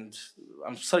 and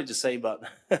I'm sorry to say, but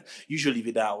usually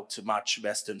without much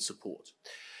Western support.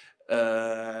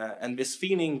 And this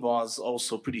feeling was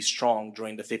also pretty strong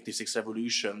during the 56th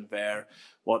Revolution, where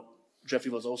what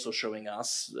Jeffrey was also showing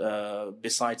us,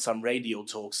 besides some radio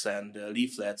talks and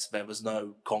leaflets, there was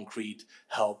no concrete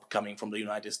help coming from the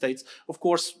United States. Of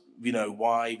course, we know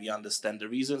why, we understand the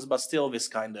reasons, but still this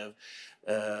kind of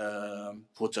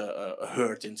put a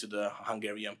hurt into the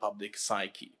Hungarian public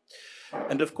psyche.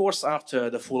 And of course, after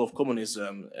the fall of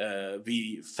communism,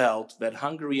 we felt that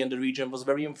Hungary and the region was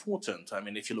very important. I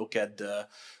mean, if you look at the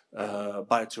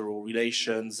bilateral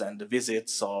relations and the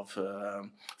visits of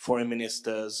foreign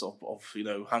ministers of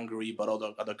Hungary, but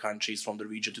other countries from the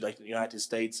region to the United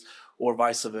States, or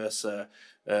vice versa,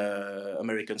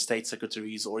 American state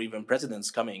secretaries or even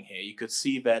presidents coming here, you could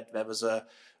see that there was a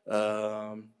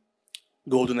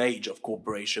golden age of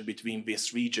cooperation between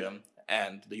this region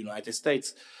and the United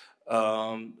States.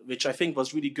 Which I think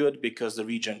was really good, because the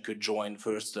region could join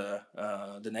first the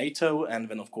NATO and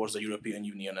then, of course, the European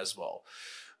Union as well.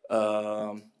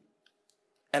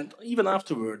 And even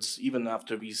afterwards, even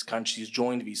after these countries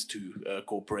joined these two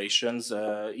corporations,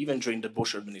 even during the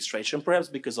Bush administration, perhaps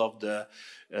because of the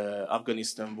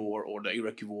Afghanistan war or the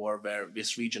Iraqi war, where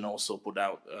this region also put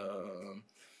out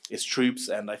its troops,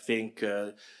 and I think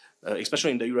especially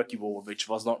in the Iraqi war, which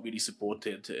was not really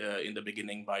supported in the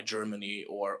beginning by Germany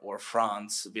or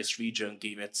France, this region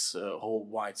gave its whole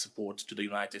wide support to the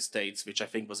United States, which I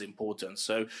think was important.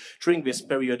 So during this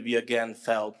period, we again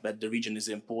felt that the region is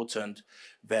important,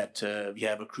 that we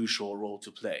have a crucial role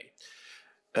to play.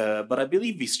 But I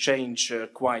believe this changed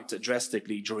quite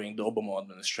drastically during the Obama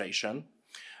administration.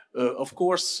 Of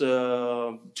course,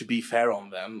 to be fair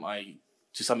on them, I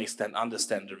to some extent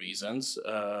understand the reasons.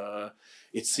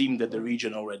 It seemed that the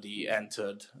region already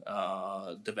entered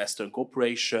the Western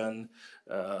cooperation.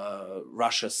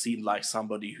 Russia seemed like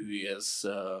somebody who is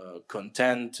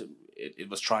content. It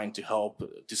was trying to help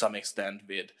to some extent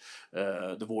with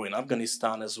the war in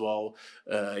Afghanistan as well.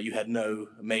 You had no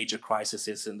major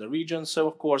crises in the region. So,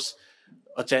 of course,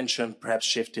 attention perhaps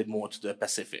shifted more to the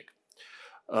Pacific.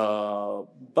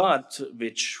 But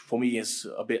which for me is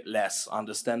a bit less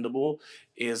understandable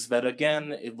is that,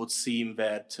 again, it would seem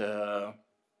that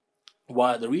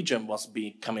while the region was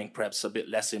becoming perhaps a bit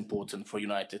less important for the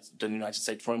United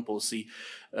States foreign policy,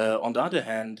 on the other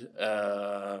hand,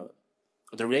 the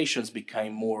relations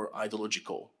became more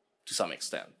ideological to some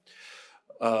extent.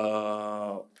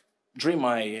 During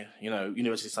my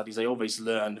university studies, I always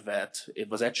learned that it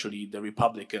was actually the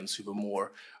Republicans who were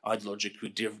more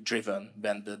ideologically driven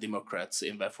than the Democrats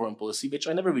in their foreign policy, which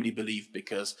I never really believed,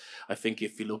 because I think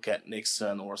if we look at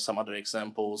Nixon or some other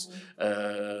examples,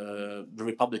 the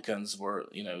Republicans were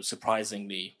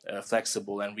surprisingly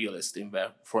flexible and realist in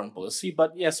their foreign policy.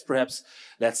 But yes, perhaps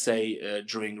let's say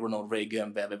during Ronald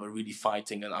Reagan, where they were really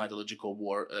fighting an ideological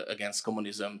war against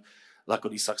communism,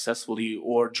 luckily successfully,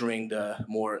 or during the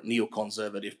more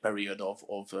neoconservative period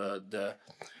of the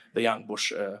young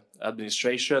Bush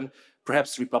administration,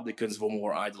 perhaps Republicans were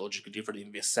more ideologically different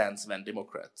in this sense than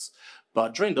Democrats.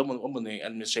 But during the Obama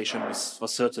administration, this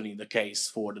was certainly the case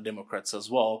for the Democrats as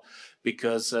well,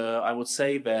 because I would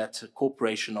say that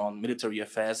cooperation on military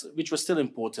affairs, which was still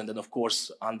important, and of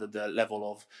course under the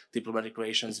level of diplomatic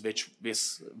relations, which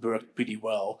this worked pretty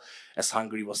well, as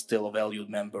Hungary was still a valued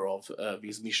member of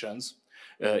these missions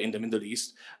in the Middle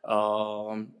East.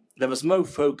 There was more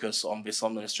focus on this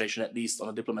administration, at least on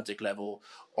a diplomatic level,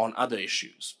 on other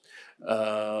issues,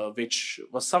 which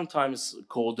was sometimes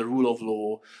called the rule of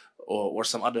law, or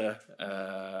some other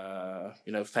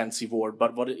fancy word.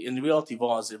 But what it in reality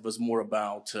was, it was more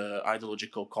about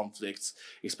ideological conflicts,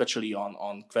 especially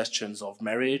on questions of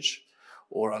marriage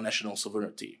or on national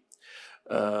sovereignty.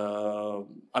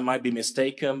 I might be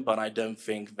mistaken, but I don't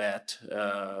think that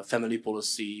family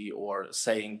policy or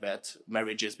saying that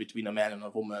marriage is between a man and a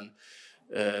woman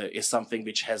is something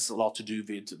which has a lot to do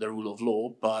with the rule of law.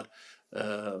 But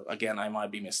again, I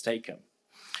might be mistaken.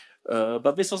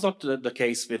 But this was not the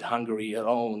case with Hungary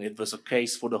alone. It was a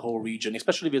case for the whole region,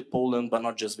 especially with Poland, but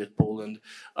not just with Poland,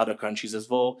 other countries as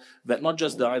well, that not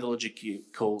just the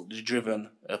ideological driven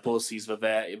policies were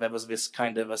there was this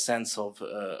kind of a sense of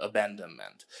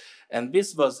abandonment. And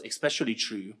this was especially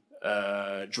true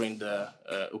during the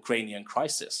Ukrainian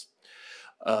crisis.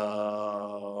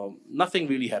 Nothing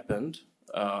really happened.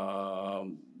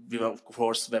 Of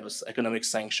course, there was economic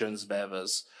sanctions, there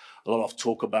was a lot of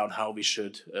talk about how we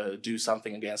should do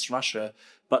something against Russia,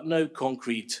 but no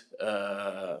concrete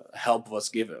help was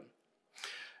given.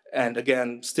 And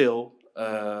again, still,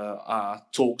 our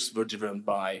talks were driven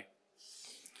by,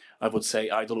 I would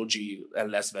say, ideology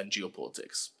and less than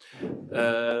geopolitics.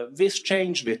 This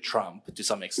changed with Trump to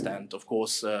some extent. Of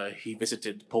course, he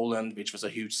visited Poland, which was a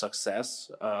huge success,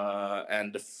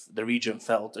 and the region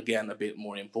felt, again, a bit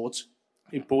more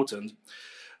important.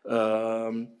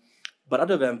 But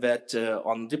other than that,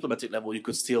 on diplomatic level, you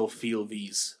could still feel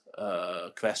these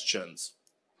questions.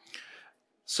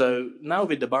 So now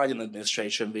with the Biden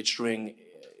administration, which during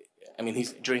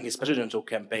his presidential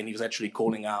campaign, he was actually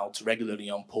calling out regularly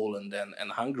on Poland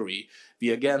and Hungary, we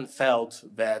again felt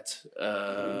that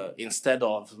instead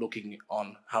of looking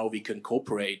on how we can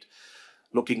cooperate,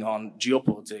 looking on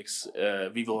geopolitics,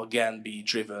 we will again be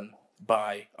driven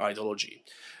by ideology.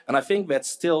 And I think that's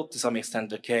still to some extent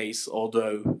the case,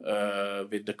 although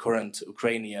with the current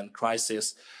Ukrainian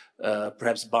crisis,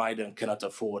 perhaps Biden cannot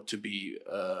afford to be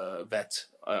that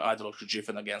ideologically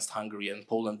driven against Hungary and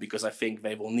Poland, because I think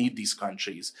they will need these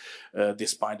countries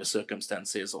despite the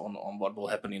circumstances on what will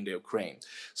happen in the Ukraine.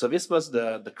 So this was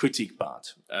the critique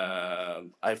part.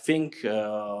 I think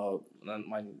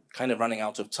I'm kind of running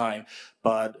out of time,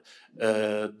 but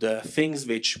the things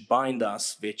which bind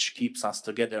us, which keeps us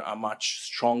together, are much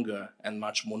stronger and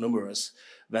much more numerous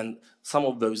than some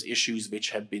of those issues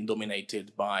which have been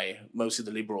dominated by mostly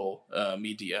the liberal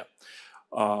media.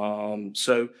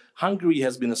 So Hungary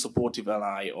has been a supportive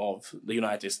ally of the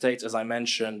United States. As I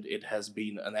mentioned, it has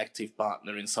been an active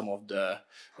partner in some of the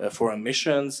foreign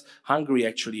missions. Hungary,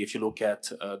 actually, if you look at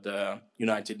the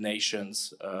United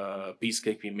Nations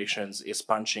peacekeeping missions, is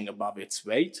punching above its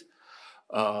weight.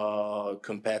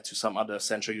 Compared to some other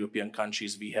Central European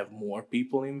countries, we have more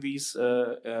people in these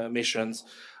missions.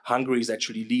 Hungary is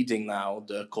actually leading now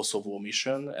the Kosovo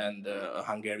mission, and a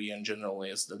Hungarian general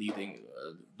is the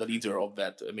leader of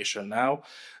that mission now.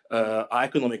 Our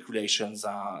economic relations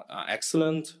are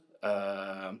excellent.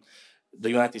 The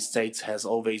United States has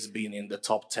always been in the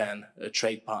top 10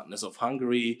 trade partners of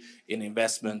Hungary. In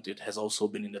investment, it has also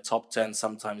been in the top 10,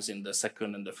 sometimes in the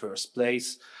second and the first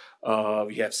place.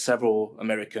 We have several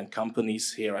American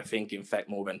companies here, I think, in fact,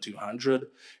 more than 200,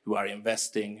 who are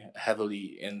investing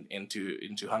heavily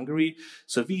into Hungary.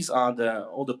 So these are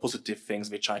all the positive things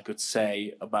which I could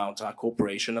say about our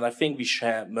cooperation. And I think we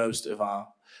share most of our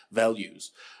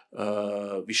values.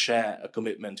 We share a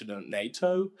commitment to the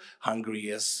NATO. Hungary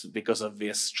is, because of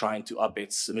this, trying to up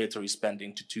its military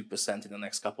spending to 2% in the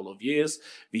next couple of years.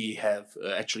 We have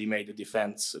actually made a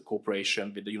defense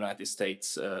cooperation with the United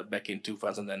States back in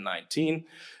 2019,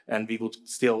 and we would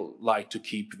still like to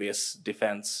keep this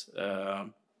defense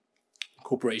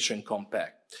cooperation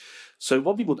compact. So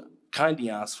what we would kindly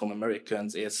ask from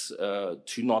Americans is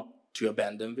not to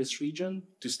abandon this region,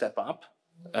 to step up.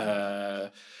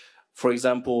 For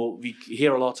example, we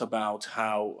hear a lot about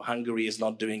how Hungary is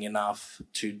not doing enough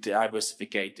to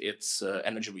diversify its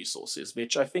energy resources,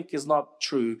 which I think is not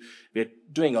true. We're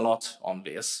doing a lot on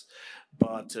this,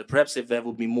 but perhaps if there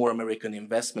would be more American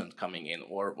investment coming in,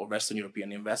 or Western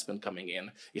European investment coming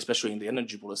in, especially in the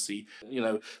energy policy,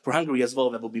 for Hungary as well,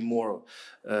 there will be more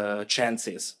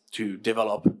chances to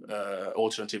develop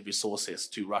alternative resources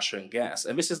to Russian gas.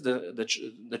 And this is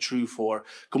the true for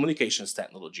communications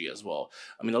technology as well.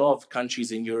 I mean, a lot of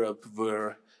countries in Europe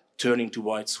were turning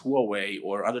towards Huawei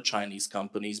or other Chinese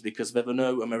companies because there were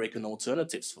no American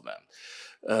alternatives for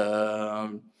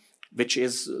them, which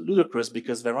is ludicrous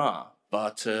because there are.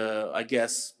 But I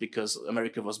guess because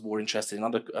America was more interested in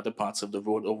other parts of the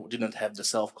world or didn't have the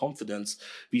self-confidence,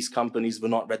 these companies were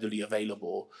not readily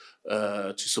available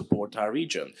to support our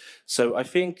region. So I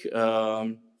think,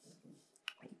 to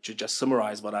just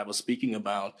summarize what I was speaking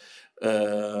about,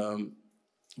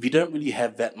 we don't really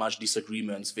have that much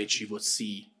disagreements which you would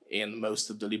see in most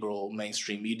of the liberal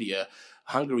mainstream media.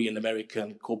 Hungary and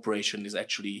American cooperation is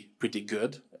actually pretty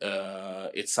good.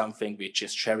 It's something which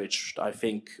is cherished, I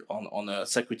think, on a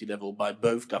security level by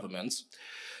both governments.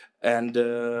 And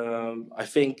I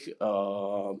think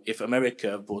if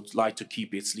America would like to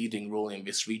keep its leading role in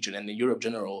this region and in Europe in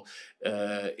general,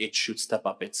 it should step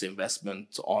up its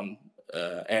investment on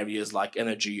areas like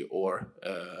energy or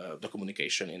the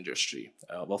communication industry.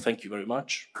 Well, thank you very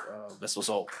much. This was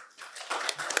all.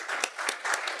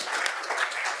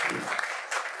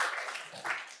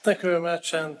 Thank you very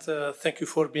much, and thank you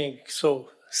for being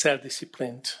so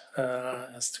self-disciplined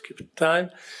as to keep time.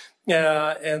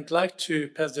 And I'd like to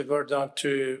pass the word on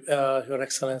to Your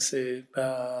Excellency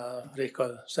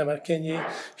Réka Szemerkényi,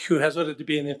 who has already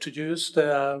been introduced,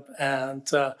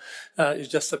 and it's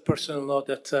just a personal note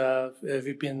that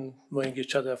we've been knowing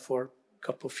each other for a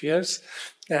couple of years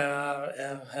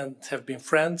and have been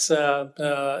friends.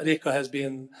 Réka has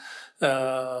been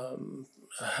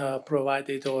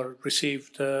provided or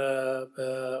received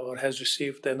or has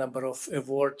received a number of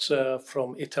awards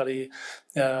from Italy,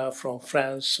 from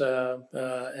France,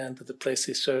 and other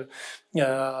places. So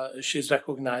she's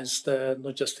recognized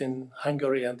not just in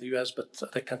Hungary and the US, but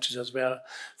other countries as well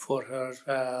for her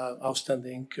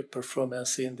outstanding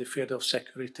performance in the field of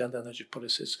security and energy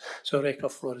policies. So Réka, the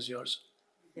floor is yours.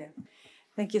 Yeah.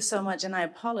 Thank you so much, and I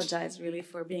apologize really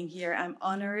for being here. I'm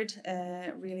honored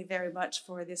really very much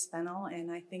for this panel,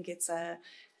 and I think it's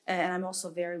and I'm also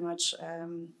very much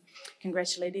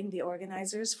congratulating the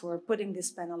organizers for putting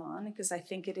this panel on, because I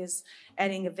think it is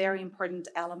adding a very important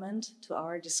element to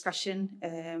our discussion.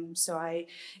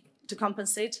 To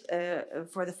compensate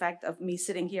for the fact of me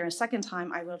sitting here a second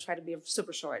time, I will try to be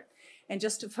super short. And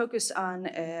just to focus on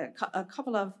a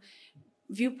couple of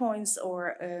viewpoints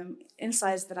or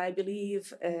insights that I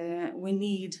believe we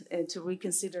need to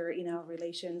reconsider in our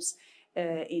relations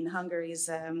in Hungary's,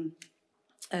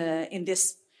 in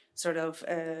this sort of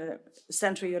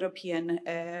Central European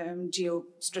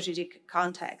geostrategic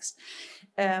context.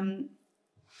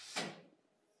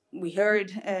 We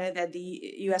heard that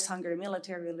the US-Hungary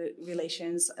military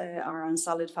relations are on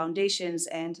solid foundations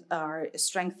and are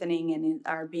strengthening and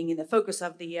are being in the focus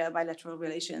of the bilateral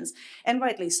relations, and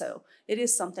rightly so. It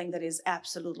is something that is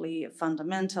absolutely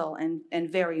fundamental and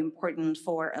very important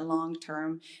for a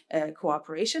long-term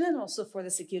cooperation and also for the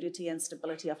security and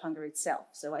stability of Hungary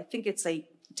itself. So I think it's a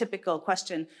typical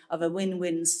question of a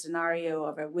win-win scenario,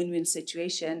 of a win-win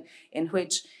situation in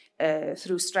which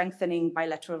through strengthening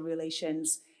bilateral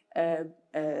relations,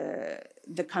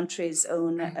 the country's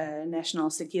own national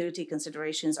security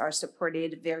considerations are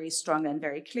supported very strong and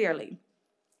very clearly.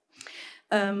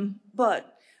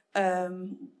 But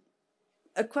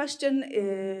the question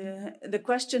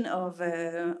of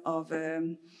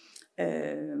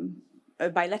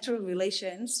bilateral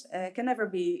relations can never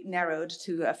be narrowed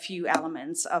to a few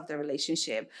elements of the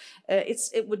relationship.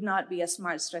 It would not be a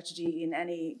smart strategy in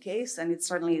any case, and it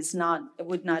certainly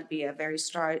would not be a very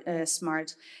smart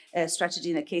strategy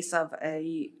in the case of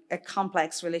a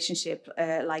complex relationship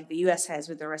like the US has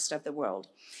with the rest of the world.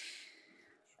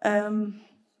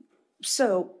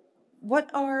 So what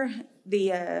are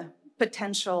the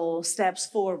potential steps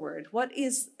forward? What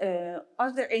is,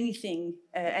 are there anything,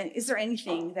 and is there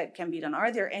anything that can be done?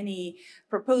 Are there any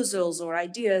proposals or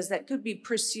ideas that could be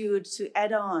pursued to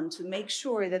add on to make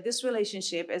sure that this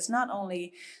relationship is not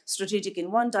only strategic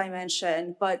in one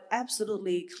dimension, but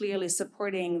absolutely clearly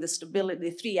supporting the stability,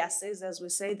 the three S's, as we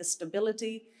say, the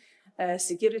stability,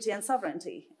 security, and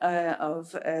sovereignty of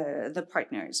the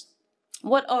partners?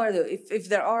 What are the, if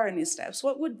there are any steps,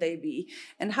 what would they be,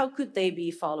 and how could they be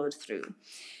followed through?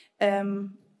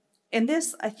 In this,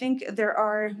 I think there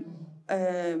are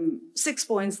 6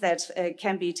 points that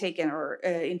can be taken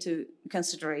into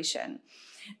consideration.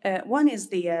 One is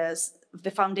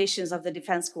the foundations of the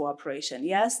defense cooperation.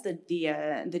 Yes, the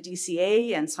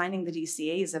DCA and signing the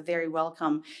DCA is a very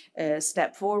welcome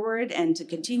step forward, and to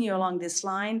continue along this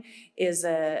line is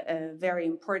a very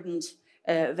important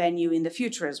venue in the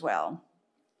future as well.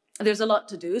 There's a lot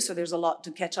to do, so there's a lot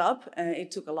to catch up. It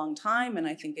took a long time, and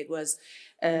I think it was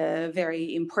very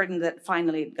important that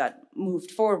finally it got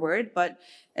moved forward. But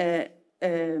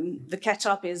the catch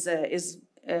up is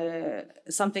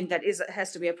something that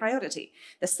has to be a priority.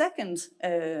 The second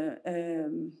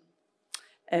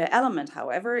element,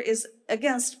 however, is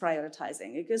against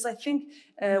prioritizing, because I think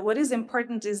what is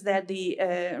important is that the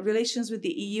relations with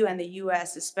the EU and the US,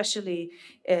 especially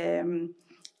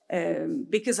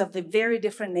because of the very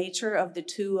different nature of the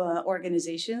two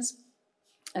organizations,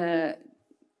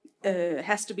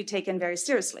 has to be taken very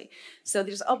seriously. So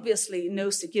there's obviously no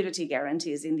security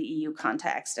guarantees in the EU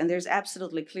context, and there's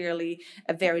absolutely clearly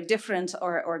a very different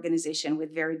organization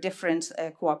with very different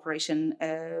cooperation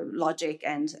logic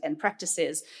and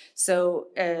practices. So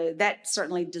that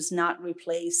certainly does not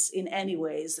replace in any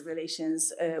ways the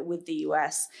relations with the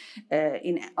US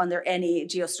under any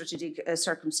geostrategic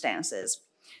circumstances.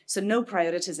 So no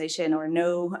prioritization or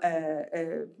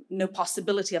no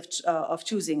possibility of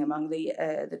choosing among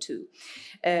the two.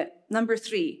 Number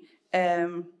three,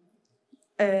 there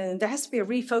has to be a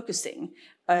refocusing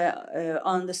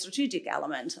on the strategic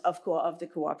element of the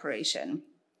cooperation.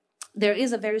 There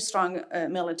is a very strong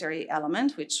military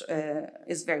element, which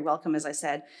is very welcome, as I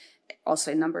said,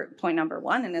 also in point number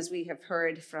one, and as we have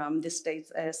heard from the State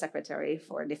Secretary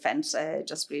for Defense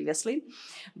just previously.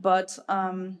 But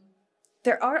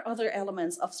there are other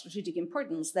elements of strategic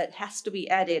importance that has to be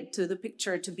added to the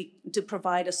picture to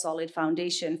provide a solid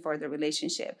foundation for the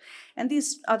relationship. And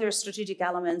these other strategic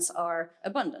elements are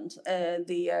abundant.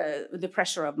 The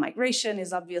pressure of migration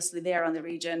is obviously there on the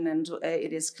region, and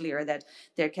it is clear that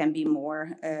there can be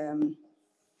more,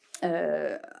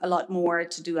 a lot more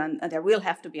to do, and there will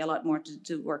have to be a lot more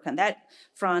to work on that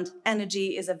front.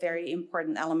 Energy is a very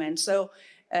important element. So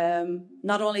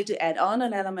not only to add on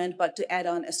an element, but to add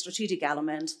on a strategic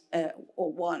element,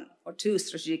 or one or two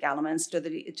strategic elements to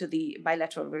the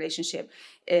bilateral relationship,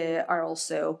 are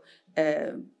also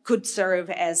could serve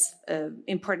as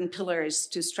important pillars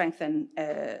to strengthen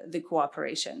the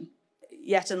cooperation.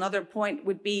 Yet another point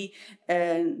would be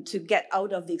to get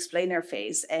out of the explainer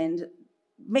phase and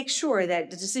make sure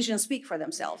that the decisions speak for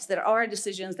themselves. There are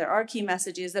decisions, there are key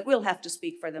messages that will have to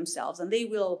speak for themselves, and they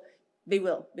will,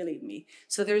 believe me.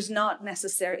 So there's not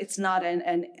necessary, it's not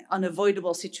an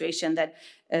unavoidable situation that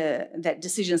that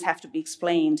decisions have to be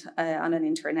explained on an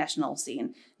international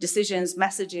scene. Decisions,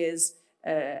 messages,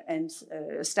 and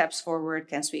steps forward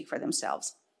can speak for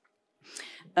themselves.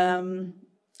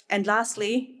 And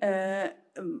lastly,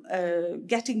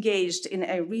 get engaged in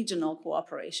a regional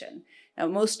cooperation. Now,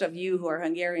 most of you who are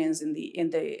Hungarians in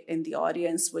the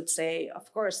audience would say,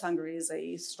 of course, Hungary is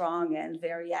a strong and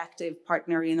very active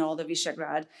partner in all the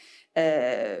Visegrad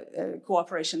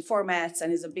cooperation formats,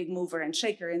 and is a big mover and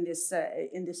shaker in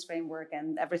this framework,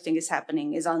 and everything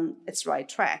is on its right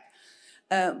track.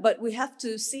 But we have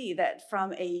to see that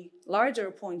from a larger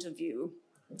point of view,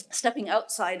 stepping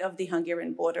outside of the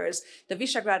Hungarian borders, the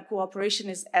Visegrad cooperation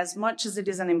is, as much as it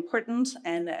is an important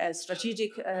and a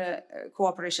strategic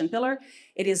cooperation pillar,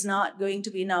 it is not going to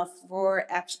be enough for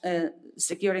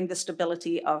securing the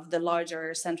stability of the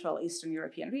larger Central Eastern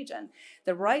European region.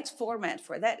 The right format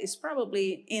for that is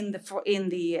probably in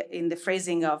the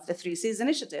phrasing of the 3 Seas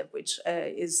initiative, which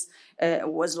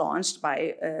was launched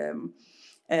by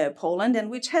Poland, and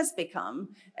which has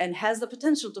become and has the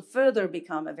potential to further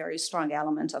become a very strong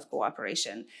element of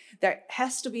cooperation. There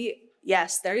has to be,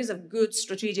 yes, there is a good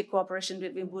strategic cooperation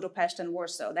between Budapest and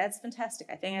Warsaw. That's fantastic.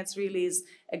 I think it's really is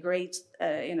a great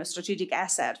strategic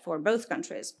asset for both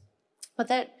countries. But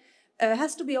that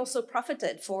has to be also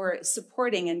profited for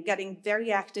supporting and getting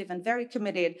very active and very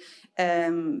committed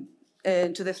to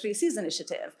the 3 Seas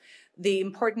initiative. the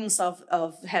importance of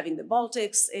having the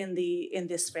Baltics in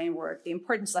this framework, the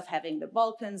importance of having the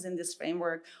Balkans in this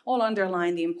framework, all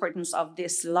underline the importance of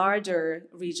this larger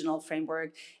regional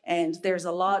framework. And there's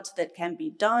a lot that can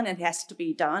be done and has to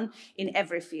be done in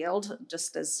every field,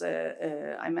 just as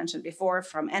I mentioned before,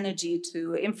 from energy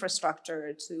to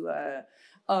infrastructure to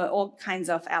all kinds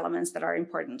of elements that are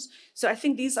important. So I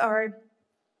think these are,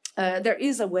 there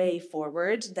is a way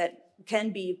forward that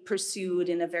can be pursued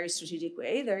in a very strategic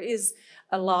way. There is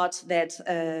a lot that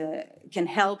can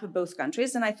help both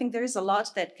countries, and I think there is a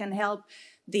lot that can help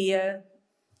the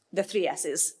three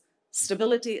S's: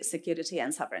 stability, security,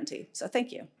 and sovereignty. So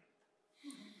thank you.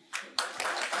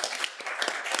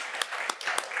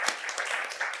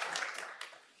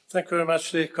 Thank you very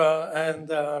much, Rika.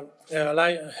 And I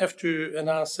have to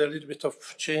announce a little bit of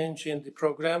change in the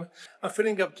program. I'm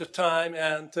filling up the time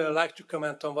and like to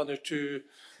comment on one or two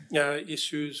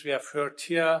issues we have heard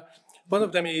here. One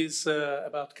of them is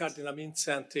about Cardinal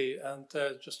Mindszenty, and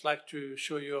just like to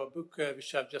show you a book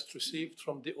which I've just received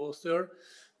from the author.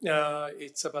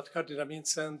 It's about Cardinal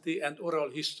Mindszenty and oral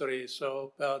history.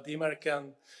 So the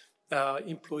American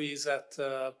employees at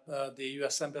the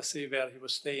U.S. Embassy, where he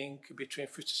was staying between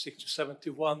 56 to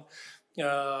 71,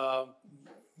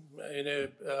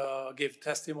 gave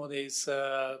testimonies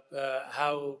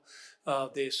how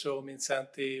they saw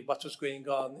Mindszenty, what was going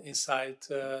on inside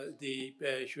the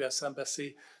U.S.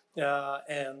 Embassy.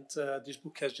 And this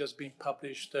book has just been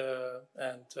published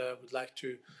and would like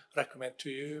to recommend to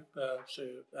you.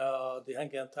 The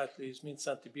Hungarian title is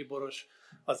Mindszenty Bíboros,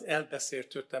 az elbeszélt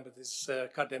történet, is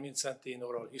Cardinal Mindszenty in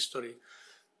oral history.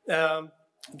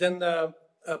 Then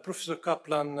Professor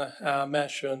Kaplan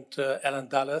mentioned Alan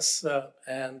Dulles,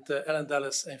 and Alan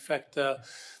Dulles, in fact,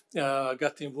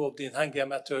 got involved in Hungarian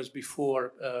matters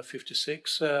before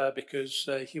 56 because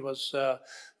he was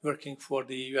working for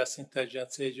the U.S.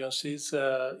 intelligence agencies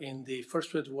in the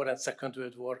First World War and Second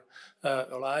World War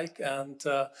alike, and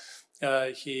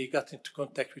he got into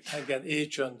contact with Hungarian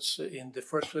agents in the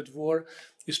First World War,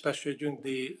 especially during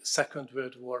the Second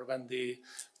World War, when the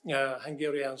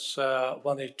Hungarians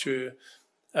wanted to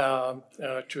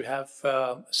have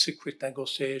secret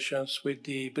negotiations with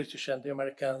the British and the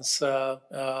Americans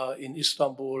in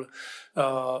Istanbul,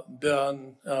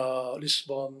 Bern,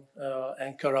 Lisbon,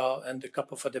 Ankara, and a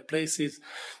couple of other places.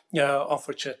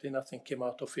 Unfortunately, nothing came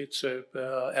out of it. So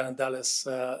Alan Dulles,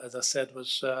 as I said,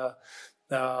 was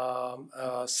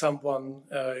someone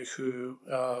who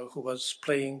was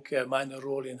playing a minor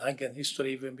role in Hungarian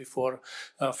history even before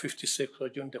 56 or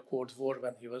during the Cold War,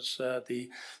 when he was the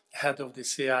head of the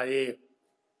CIA.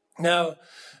 Now,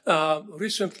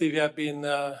 recently we have been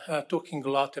talking a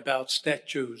lot about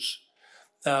statues,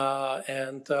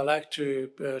 and I'd like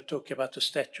to talk about a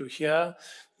statue here.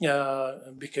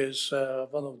 Because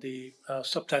one of the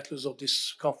subtitles of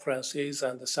this conference is,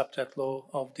 and the subtitle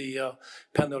of the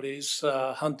panel is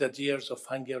 100 Years of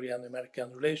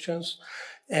Hungarian-American Relations,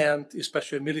 and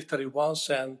especially military ones,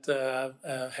 and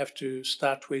have to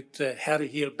start with Harry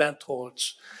Hill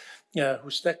Bentholz,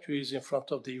 whose statue is in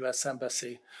front of the U.S.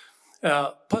 Embassy.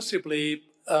 Possibly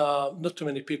not too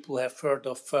many people have heard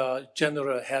of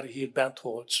General Harry Hill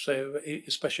Bentholz, so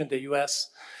especially in the U.S.,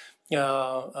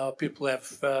 people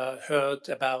have heard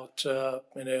about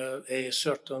a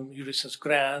certain Ulysses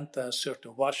Grant, a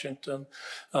certain Washington,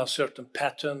 a certain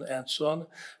Patton, and so on.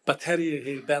 But Harry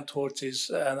Hill Bentholz is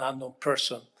an unknown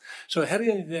person. So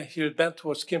Harry Hill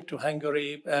Bentholz came to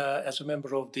Hungary as a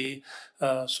member of the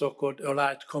so-called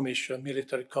Allied Commission,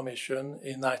 military commission,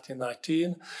 in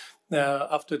 1919,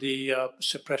 after the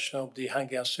suppression of the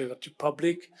Hungarian Soviet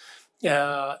Republic.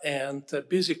 And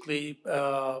basically,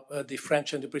 the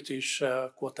French and the British,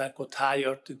 quote unquote,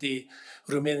 hired the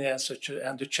Romanians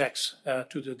and the Czechs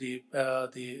to do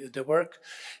the work.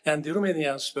 And the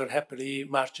Romanians were happily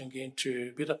marching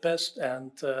into Budapest,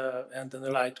 and an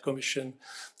Allied Commission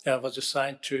was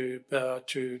assigned to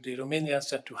the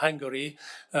Romanians and to Hungary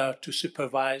to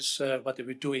supervise what they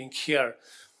were doing here.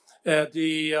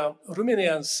 The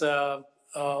Romanians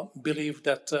believed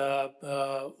that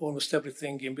almost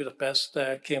everything in Budapest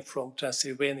came from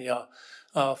Transylvania,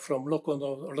 from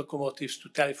locomotives to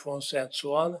telephones and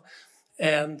so on.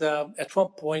 And at one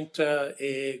point,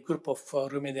 a group of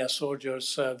Romanian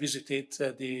soldiers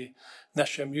visited the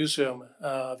National Museum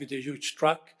with a huge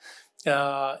truck.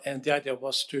 And the idea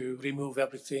was to remove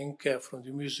everything from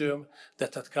the museum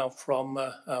that had come from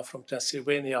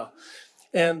Transylvania.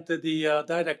 And the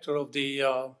director of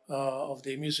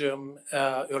the museum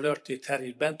alerted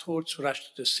Harry Bentholz,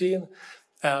 rushed to the scene,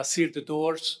 sealed the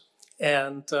doors,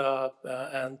 and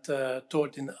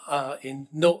told in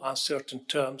no uncertain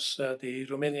terms the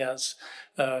Romanians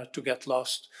to get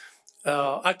lost.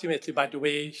 Ultimately, by the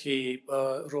way, he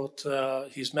wrote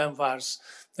his memoirs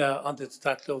under the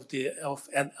title of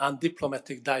an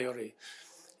undiplomatic diary.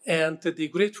 And the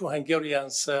grateful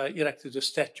Hungarians erected a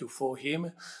statue for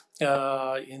him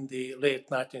in the late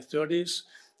 1930s.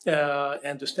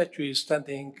 And the statue is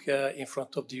standing in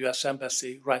front of the US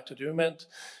Embassy right at the moment.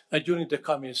 During the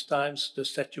communist times, the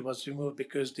statue was removed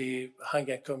because the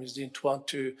Hungarian communists didn't want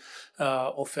to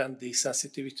offend the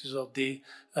sensitivities of the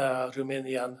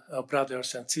Romanian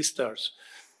brothers and sisters.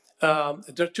 There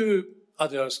are two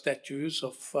other statues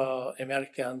of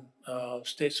American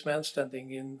statesmen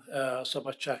standing in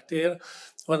Szabadság tér.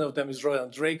 One of them is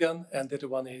Ronald Reagan, and the other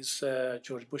one is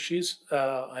George Bush's,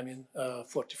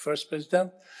 41st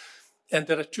president. And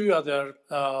there are two other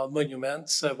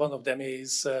monuments. One of them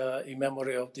is in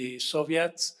memory of the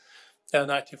Soviets,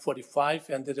 1945,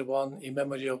 and the other one in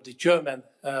memory of the German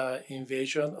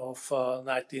invasion of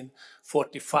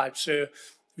 1945. So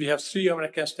we have three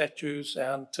American statues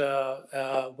and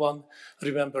one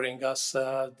remembering us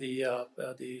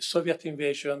the Soviet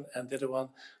invasion, and the other one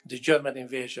the German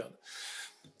invasion.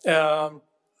 I'd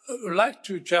like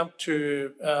to jump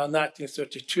to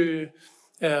 1932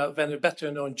 when a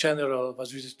better-known general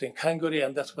was visiting Hungary,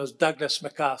 and that was Douglas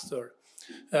MacArthur.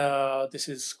 This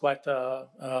is quite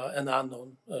an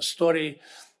unknown story.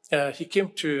 He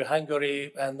came to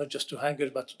Hungary, and not just to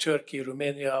Hungary, but to Turkey,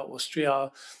 Romania,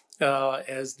 Austria,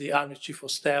 as the Army Chief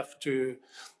of Staff to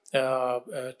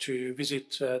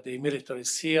visit the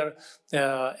militaries here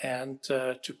and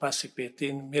to participate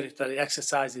in military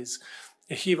exercises.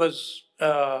 He was,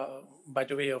 by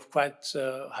the way, of quite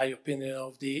high opinion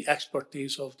of the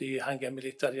expertise of the Hungarian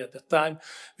military at the time,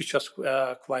 which was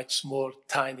quite small,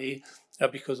 tiny,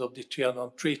 because of the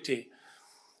Trianon Treaty.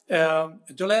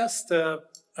 The last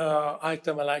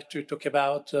item I'd like to talk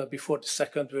about before the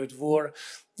Second World War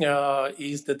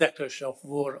is the declaration of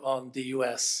war on the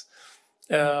US.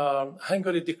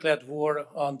 Hungary declared war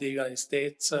on the United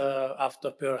States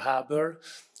after Pearl Harbor,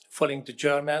 following the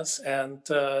Germans, and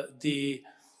the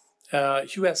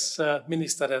US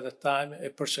minister at the time, a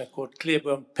person called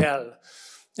Claiborne Pell,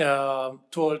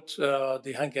 told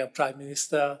the Hungarian prime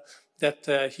minister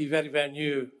that he very well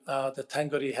knew that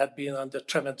Hungary had been under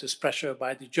tremendous pressure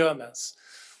by the Germans.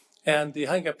 And the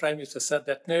Hungarian prime minister said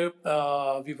that, no,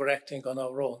 we were acting on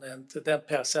our own. And then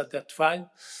Pell said that, fine,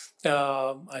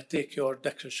 I take your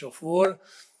declaration of war.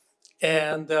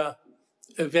 And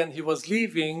when he was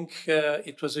leaving,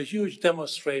 it was a huge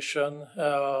demonstration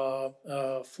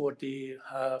for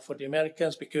the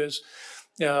Americans, because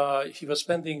he was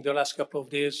spending the last couple of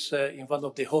days in one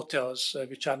of the hotels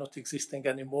which are not existing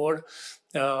anymore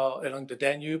along the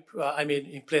Danube.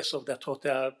 In place of that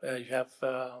hotel, you have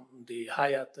the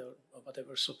Hyatt or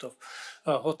whatever sort of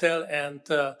hotel. And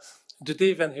the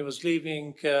day when he was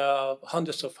leaving,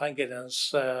 hundreds of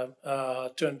Hungarians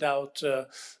turned out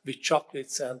with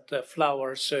chocolates and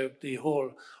flowers. So the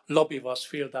whole lobby was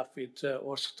filled up with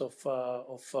all sorts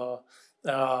of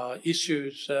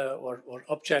issues or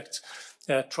objects,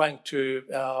 trying to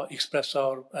express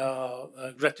our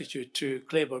gratitude to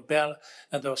Claiborne Pell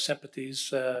and our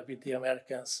sympathies with the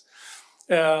Americans.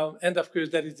 And of course,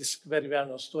 there is this very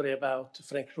well-known story about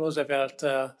Franklin Roosevelt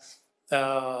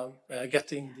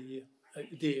getting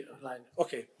the line.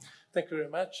 Okay, thank you very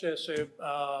much. So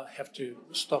I have to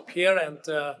stop here, and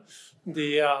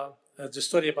the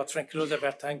story about Franklin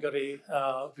Roosevelt Hungary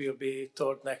will be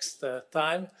told next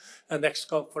time, next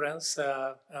conference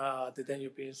the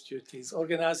Danube Institute is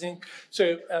organizing.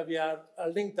 So we are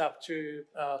linked up to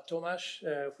Tamás,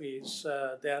 who is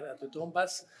there at the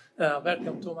Donbass.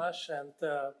 Welcome, Tamás, and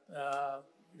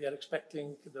we are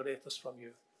expecting the latest from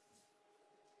you.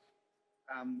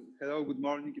 Hello, good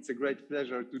morning. It's a great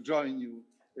pleasure to join you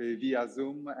via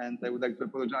Zoom, and I would like to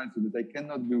apologize that I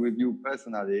cannot be with you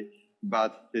personally,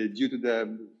 but due to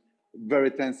the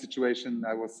very tense situation,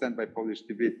 I was sent by Polish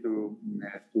TV to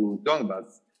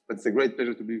Donbass. But it's a great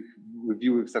pleasure to be with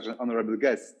you with such an honorable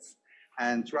guests.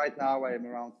 And right now I am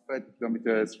around 30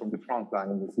 kilometers from the front line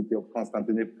in the city of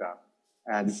Konstantinivka.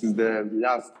 And this is the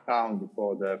last town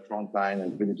before the front line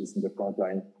and villages in the front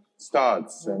line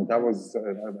starts. And I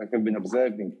have been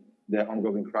observing the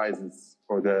ongoing crisis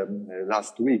for the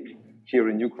last week here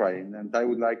in Ukraine. And I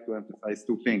would like to emphasize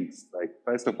two things. Like,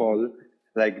 first of all,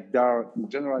 like in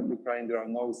general in Ukraine, there are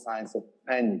no signs of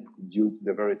panic due to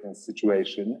the very tense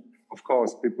situation. Of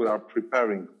course, people are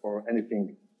preparing for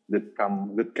anything that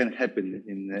can happen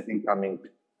in incoming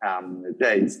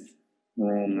days.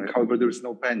 However, there is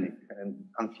no panic. And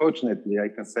unfortunately, I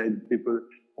can say that people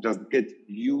just get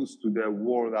used to the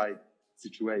war-like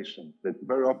situation. That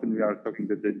very often we are talking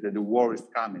that the war is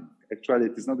coming. Actually,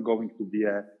 it is not going to be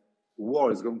a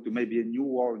war is going to maybe a new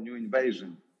war, new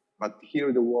invasion. But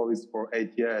here the war is for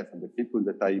 8 years, and the people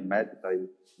that I met, that I'm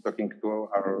talking to,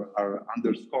 are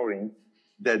underscoring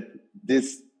that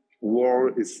this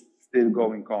war is still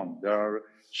going on. There are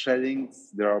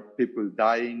shellings, there are people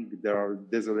dying, there are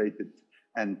desolated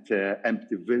and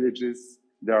empty villages.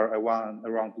 There are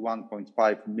around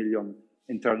 1.5 million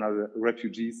internal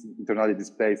refugees, internally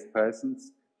displaced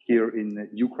persons here in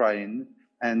Ukraine,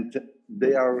 and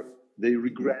they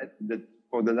regret that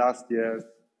for the last years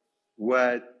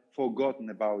were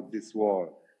forgotten about this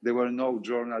war. There were no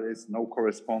journalists, no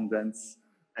correspondents,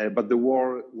 but the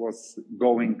war was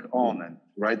going on, and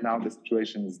right now the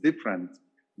situation is different.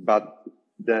 But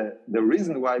the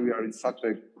reason why we are in such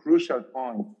a crucial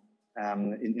point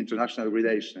in international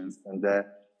relations and the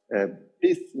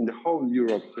peace in the whole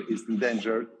Europe is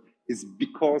endangered is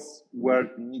because we're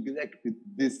neglected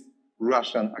this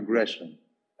Russian aggression.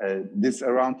 This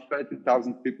around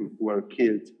 30,000 people who were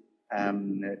killed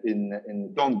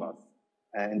in Donbass,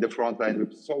 in the front line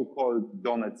with so-called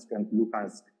Donetsk and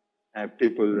Luhansk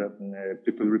people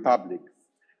republics.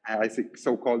 I think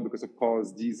so-called because, of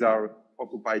course, these are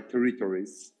occupied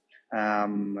territories.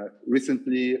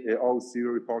 Recently, OC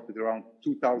reported around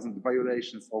 2,000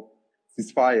 violations of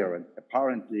ceasefire, and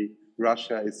apparently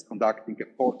Russia is conducting a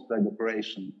force-flag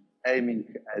operation aiming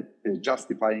at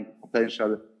justifying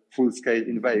potential full-scale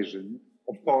invasion.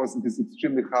 Of course, it is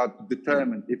extremely hard to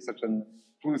determine if such a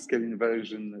full-scale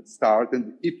invasion starts,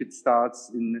 and if it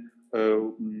starts in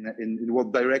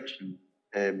what direction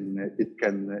it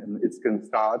can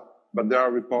start. But there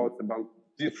are reports about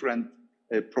different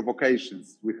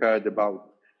provocations. We heard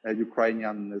about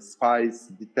Ukrainian spies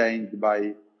detained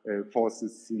by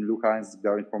forces in Luhansk.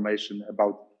 There are information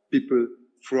about people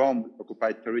from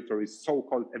occupied territories,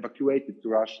 so-called evacuated to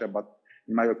Russia, but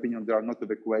in my opinion, they are not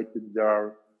evacuated. They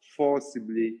are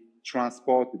forcibly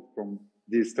transported from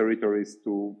these territories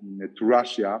to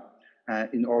Russia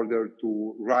in order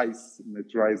to raise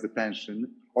the tension.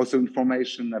 Also,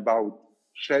 information about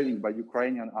shelling by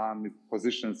Ukrainian army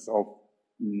positions of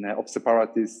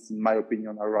separatists, in my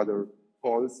opinion, are rather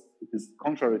false. It is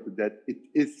contrary to that. It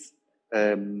is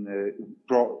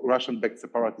pro-Russian-backed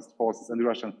separatist forces and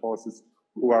Russian forces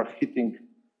who are hitting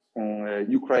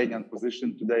Ukrainian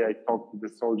position. Today, I talked to the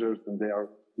soldiers, and they are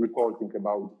reporting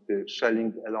about the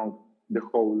shelling along the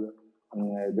whole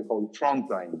front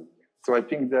line. So I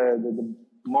think the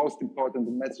most important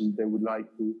message they would like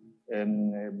to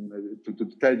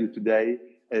tell you today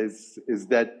is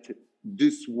that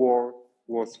this war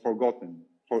was forgotten.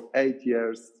 For 8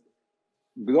 years,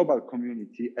 global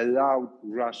community allowed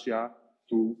Russia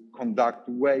to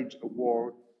wage a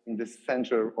war in the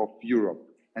center of Europe.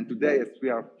 And today, as we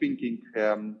are thinking,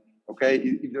 okay,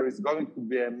 if there is going to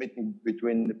be a meeting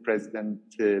between President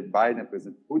Biden and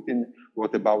President Putin,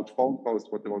 what about phone calls,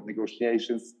 what about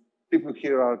negotiations? People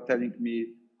here are telling me,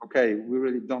 okay, we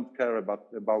really don't care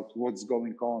about what's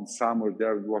going on somewhere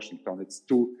there in Washington. It's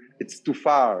too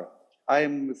far. I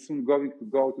am soon going to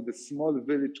go to the small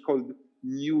village called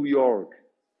New York.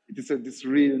 It is this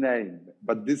real name,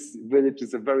 but this village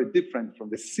is very different from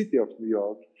the city of New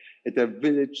York. It's a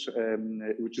village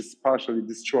which is partially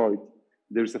destroyed.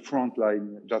 There's a front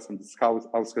line just on the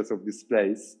outskirts of this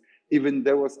place. Even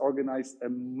there was organized a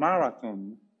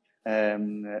marathon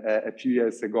a few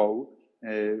years ago,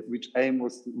 which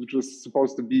was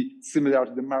supposed to be similar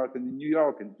to the marathon in New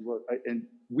York, and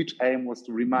which aim was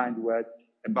to remind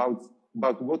about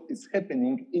what is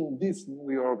happening in this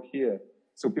New York here.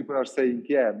 So people are saying,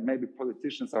 yeah, maybe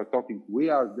politicians are talking. We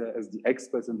are as the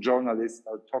experts and journalists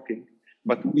are talking,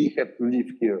 but we have to live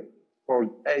here. For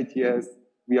 8 years,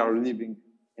 we are living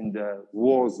in the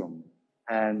war zone.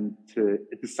 And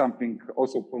it is something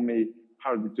also for me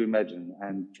hard to imagine.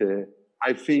 And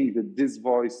I think that this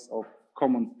voice of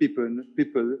common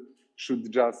people should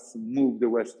just move the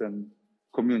Western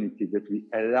community, that we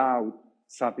allow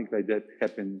something like that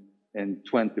happen in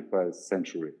 21st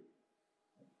century.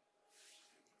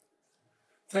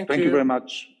 Thank you very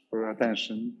much for your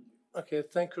attention. Okay,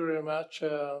 thank you very much.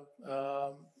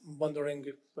 Wondering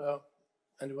if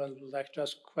anyone would like to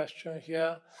ask a question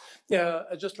here. Yeah,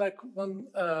 I just like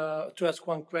to ask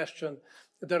one question.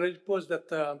 There are reports that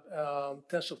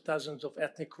tens of thousands of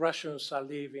ethnic Russians are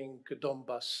leaving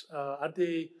Donbass. Are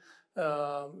they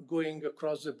going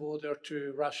across the border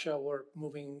to Russia or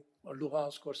moving or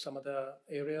Luhansk or some other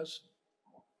areas?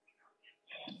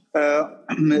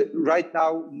 Right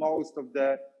now, most of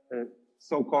the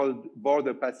so-called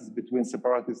border passes between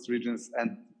separatist regions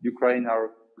and Ukraine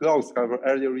are closed. However,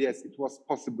 earlier, yes, it was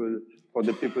possible for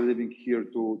the people living here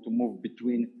to move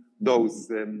between those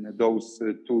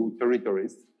two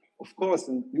territories. of course,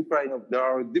 in Ukraine, there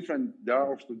are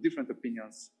also different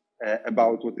opinions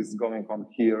about what is going on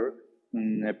here,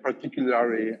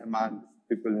 particularly among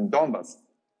people in Donbass.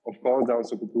 Of course, there are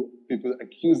also people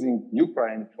accusing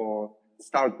Ukraine for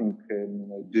starting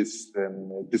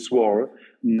this war,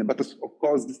 but of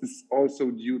course, this is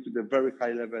also due to the very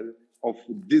high level of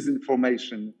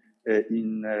disinformation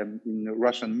in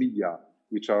Russian media,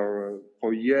 which are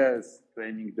for years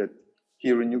claiming that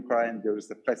here in Ukraine there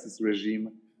is a fascist regime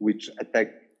which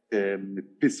attacked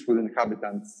peaceful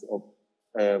inhabitants of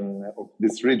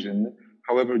this region.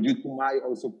 However, due to my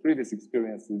also previous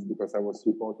experiences, because I was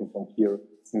reporting from here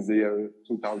since the year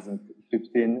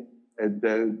 2015,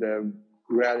 the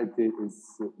reality is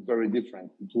very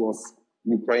different. It was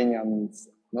Ukrainians,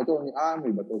 not only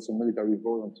army, but also military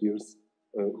volunteers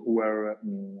who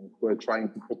were trying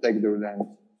to protect their land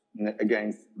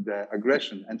against the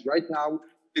aggression. And right now,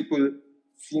 people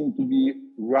seem to be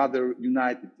rather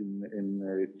united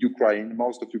in Ukraine.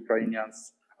 Most of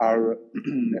Ukrainians are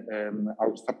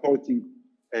supporting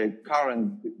a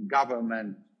current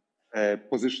government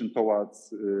position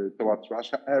towards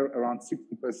Russia. Around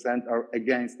 60% are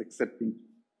against accepting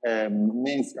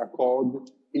Minsk Accord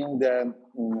in the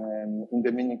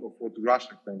meaning of what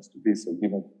Russia claims to be. So,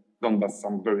 giving Donbass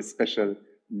some very special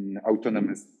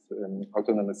autonomous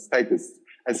status.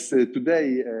 As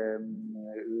today,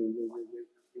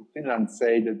 Finland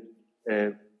said that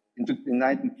in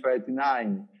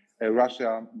 1939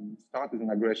 Russia started an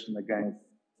aggression against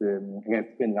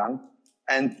Finland,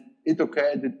 and it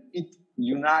occurred that it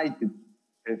united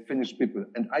Finnish people.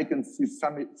 And I can see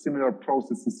some similar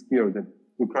processes here, that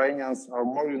Ukrainians are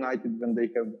more united than they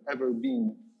have ever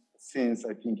been since,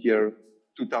 I think, year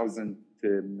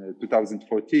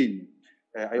 2014.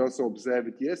 I also observed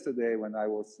it yesterday when I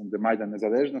was on the Maidan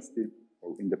Niezależności,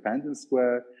 or Independence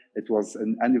Square. It was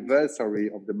an anniversary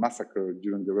of the massacre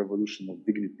during the Revolution of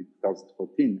Dignity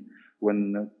 2014,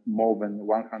 when more than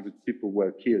 100 people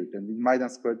were killed. And in Maidan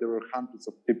Square, there were hundreds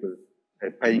of people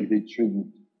paying their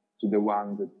tribute to the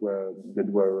ones that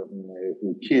were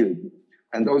killed.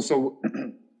 And also,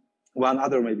 one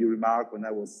other maybe remark, when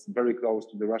I was very close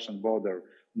to the Russian border,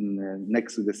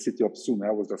 next to the city of Sumy,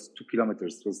 I was just 2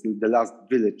 kilometers. It was the last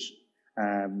village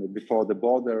before the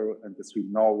border, and as we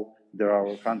know, there are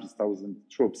 100,000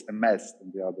 troops amassed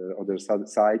on the other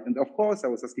side. And of course, I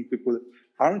was asking people,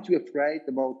 aren't you afraid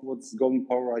about what's going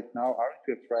on right now? Aren't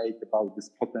you afraid about this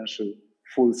potential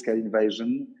full-scale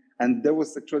invasion? And there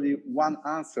was actually one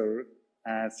answer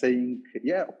saying,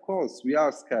 yeah, of course, we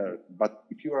are scared. But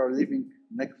if you are living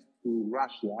next to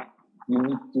Russia, you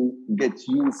need to get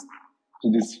used to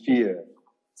this fear.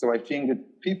 So I think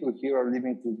that people here are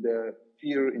living with the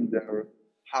fear in their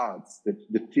hearts, that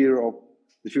the fear of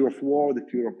war, the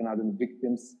fear of another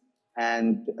victims.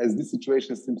 And as this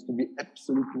situation seems to be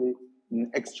absolutely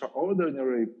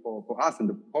extraordinary for us, and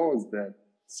of course the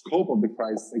scope of the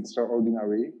crisis is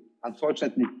extraordinary,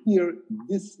 unfortunately here,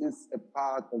 this is a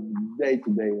part of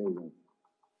day-to-day living.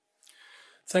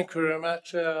 Thank you very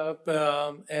much,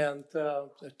 and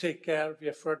take care. We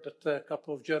have heard that a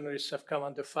couple of journalists have come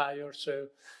under fire, so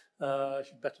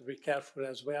you better be careful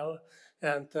as well.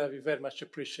 And we very much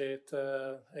appreciate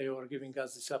your giving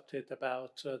us this update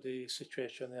about the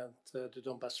situation in the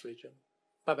Donbass region.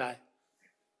 Bye-bye.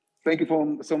 Thank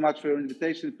you so much for your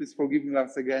invitation. Please forgive me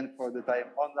once again for that I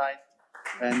am online,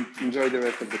 and enjoy the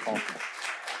rest of the conference.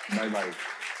 Bye-bye.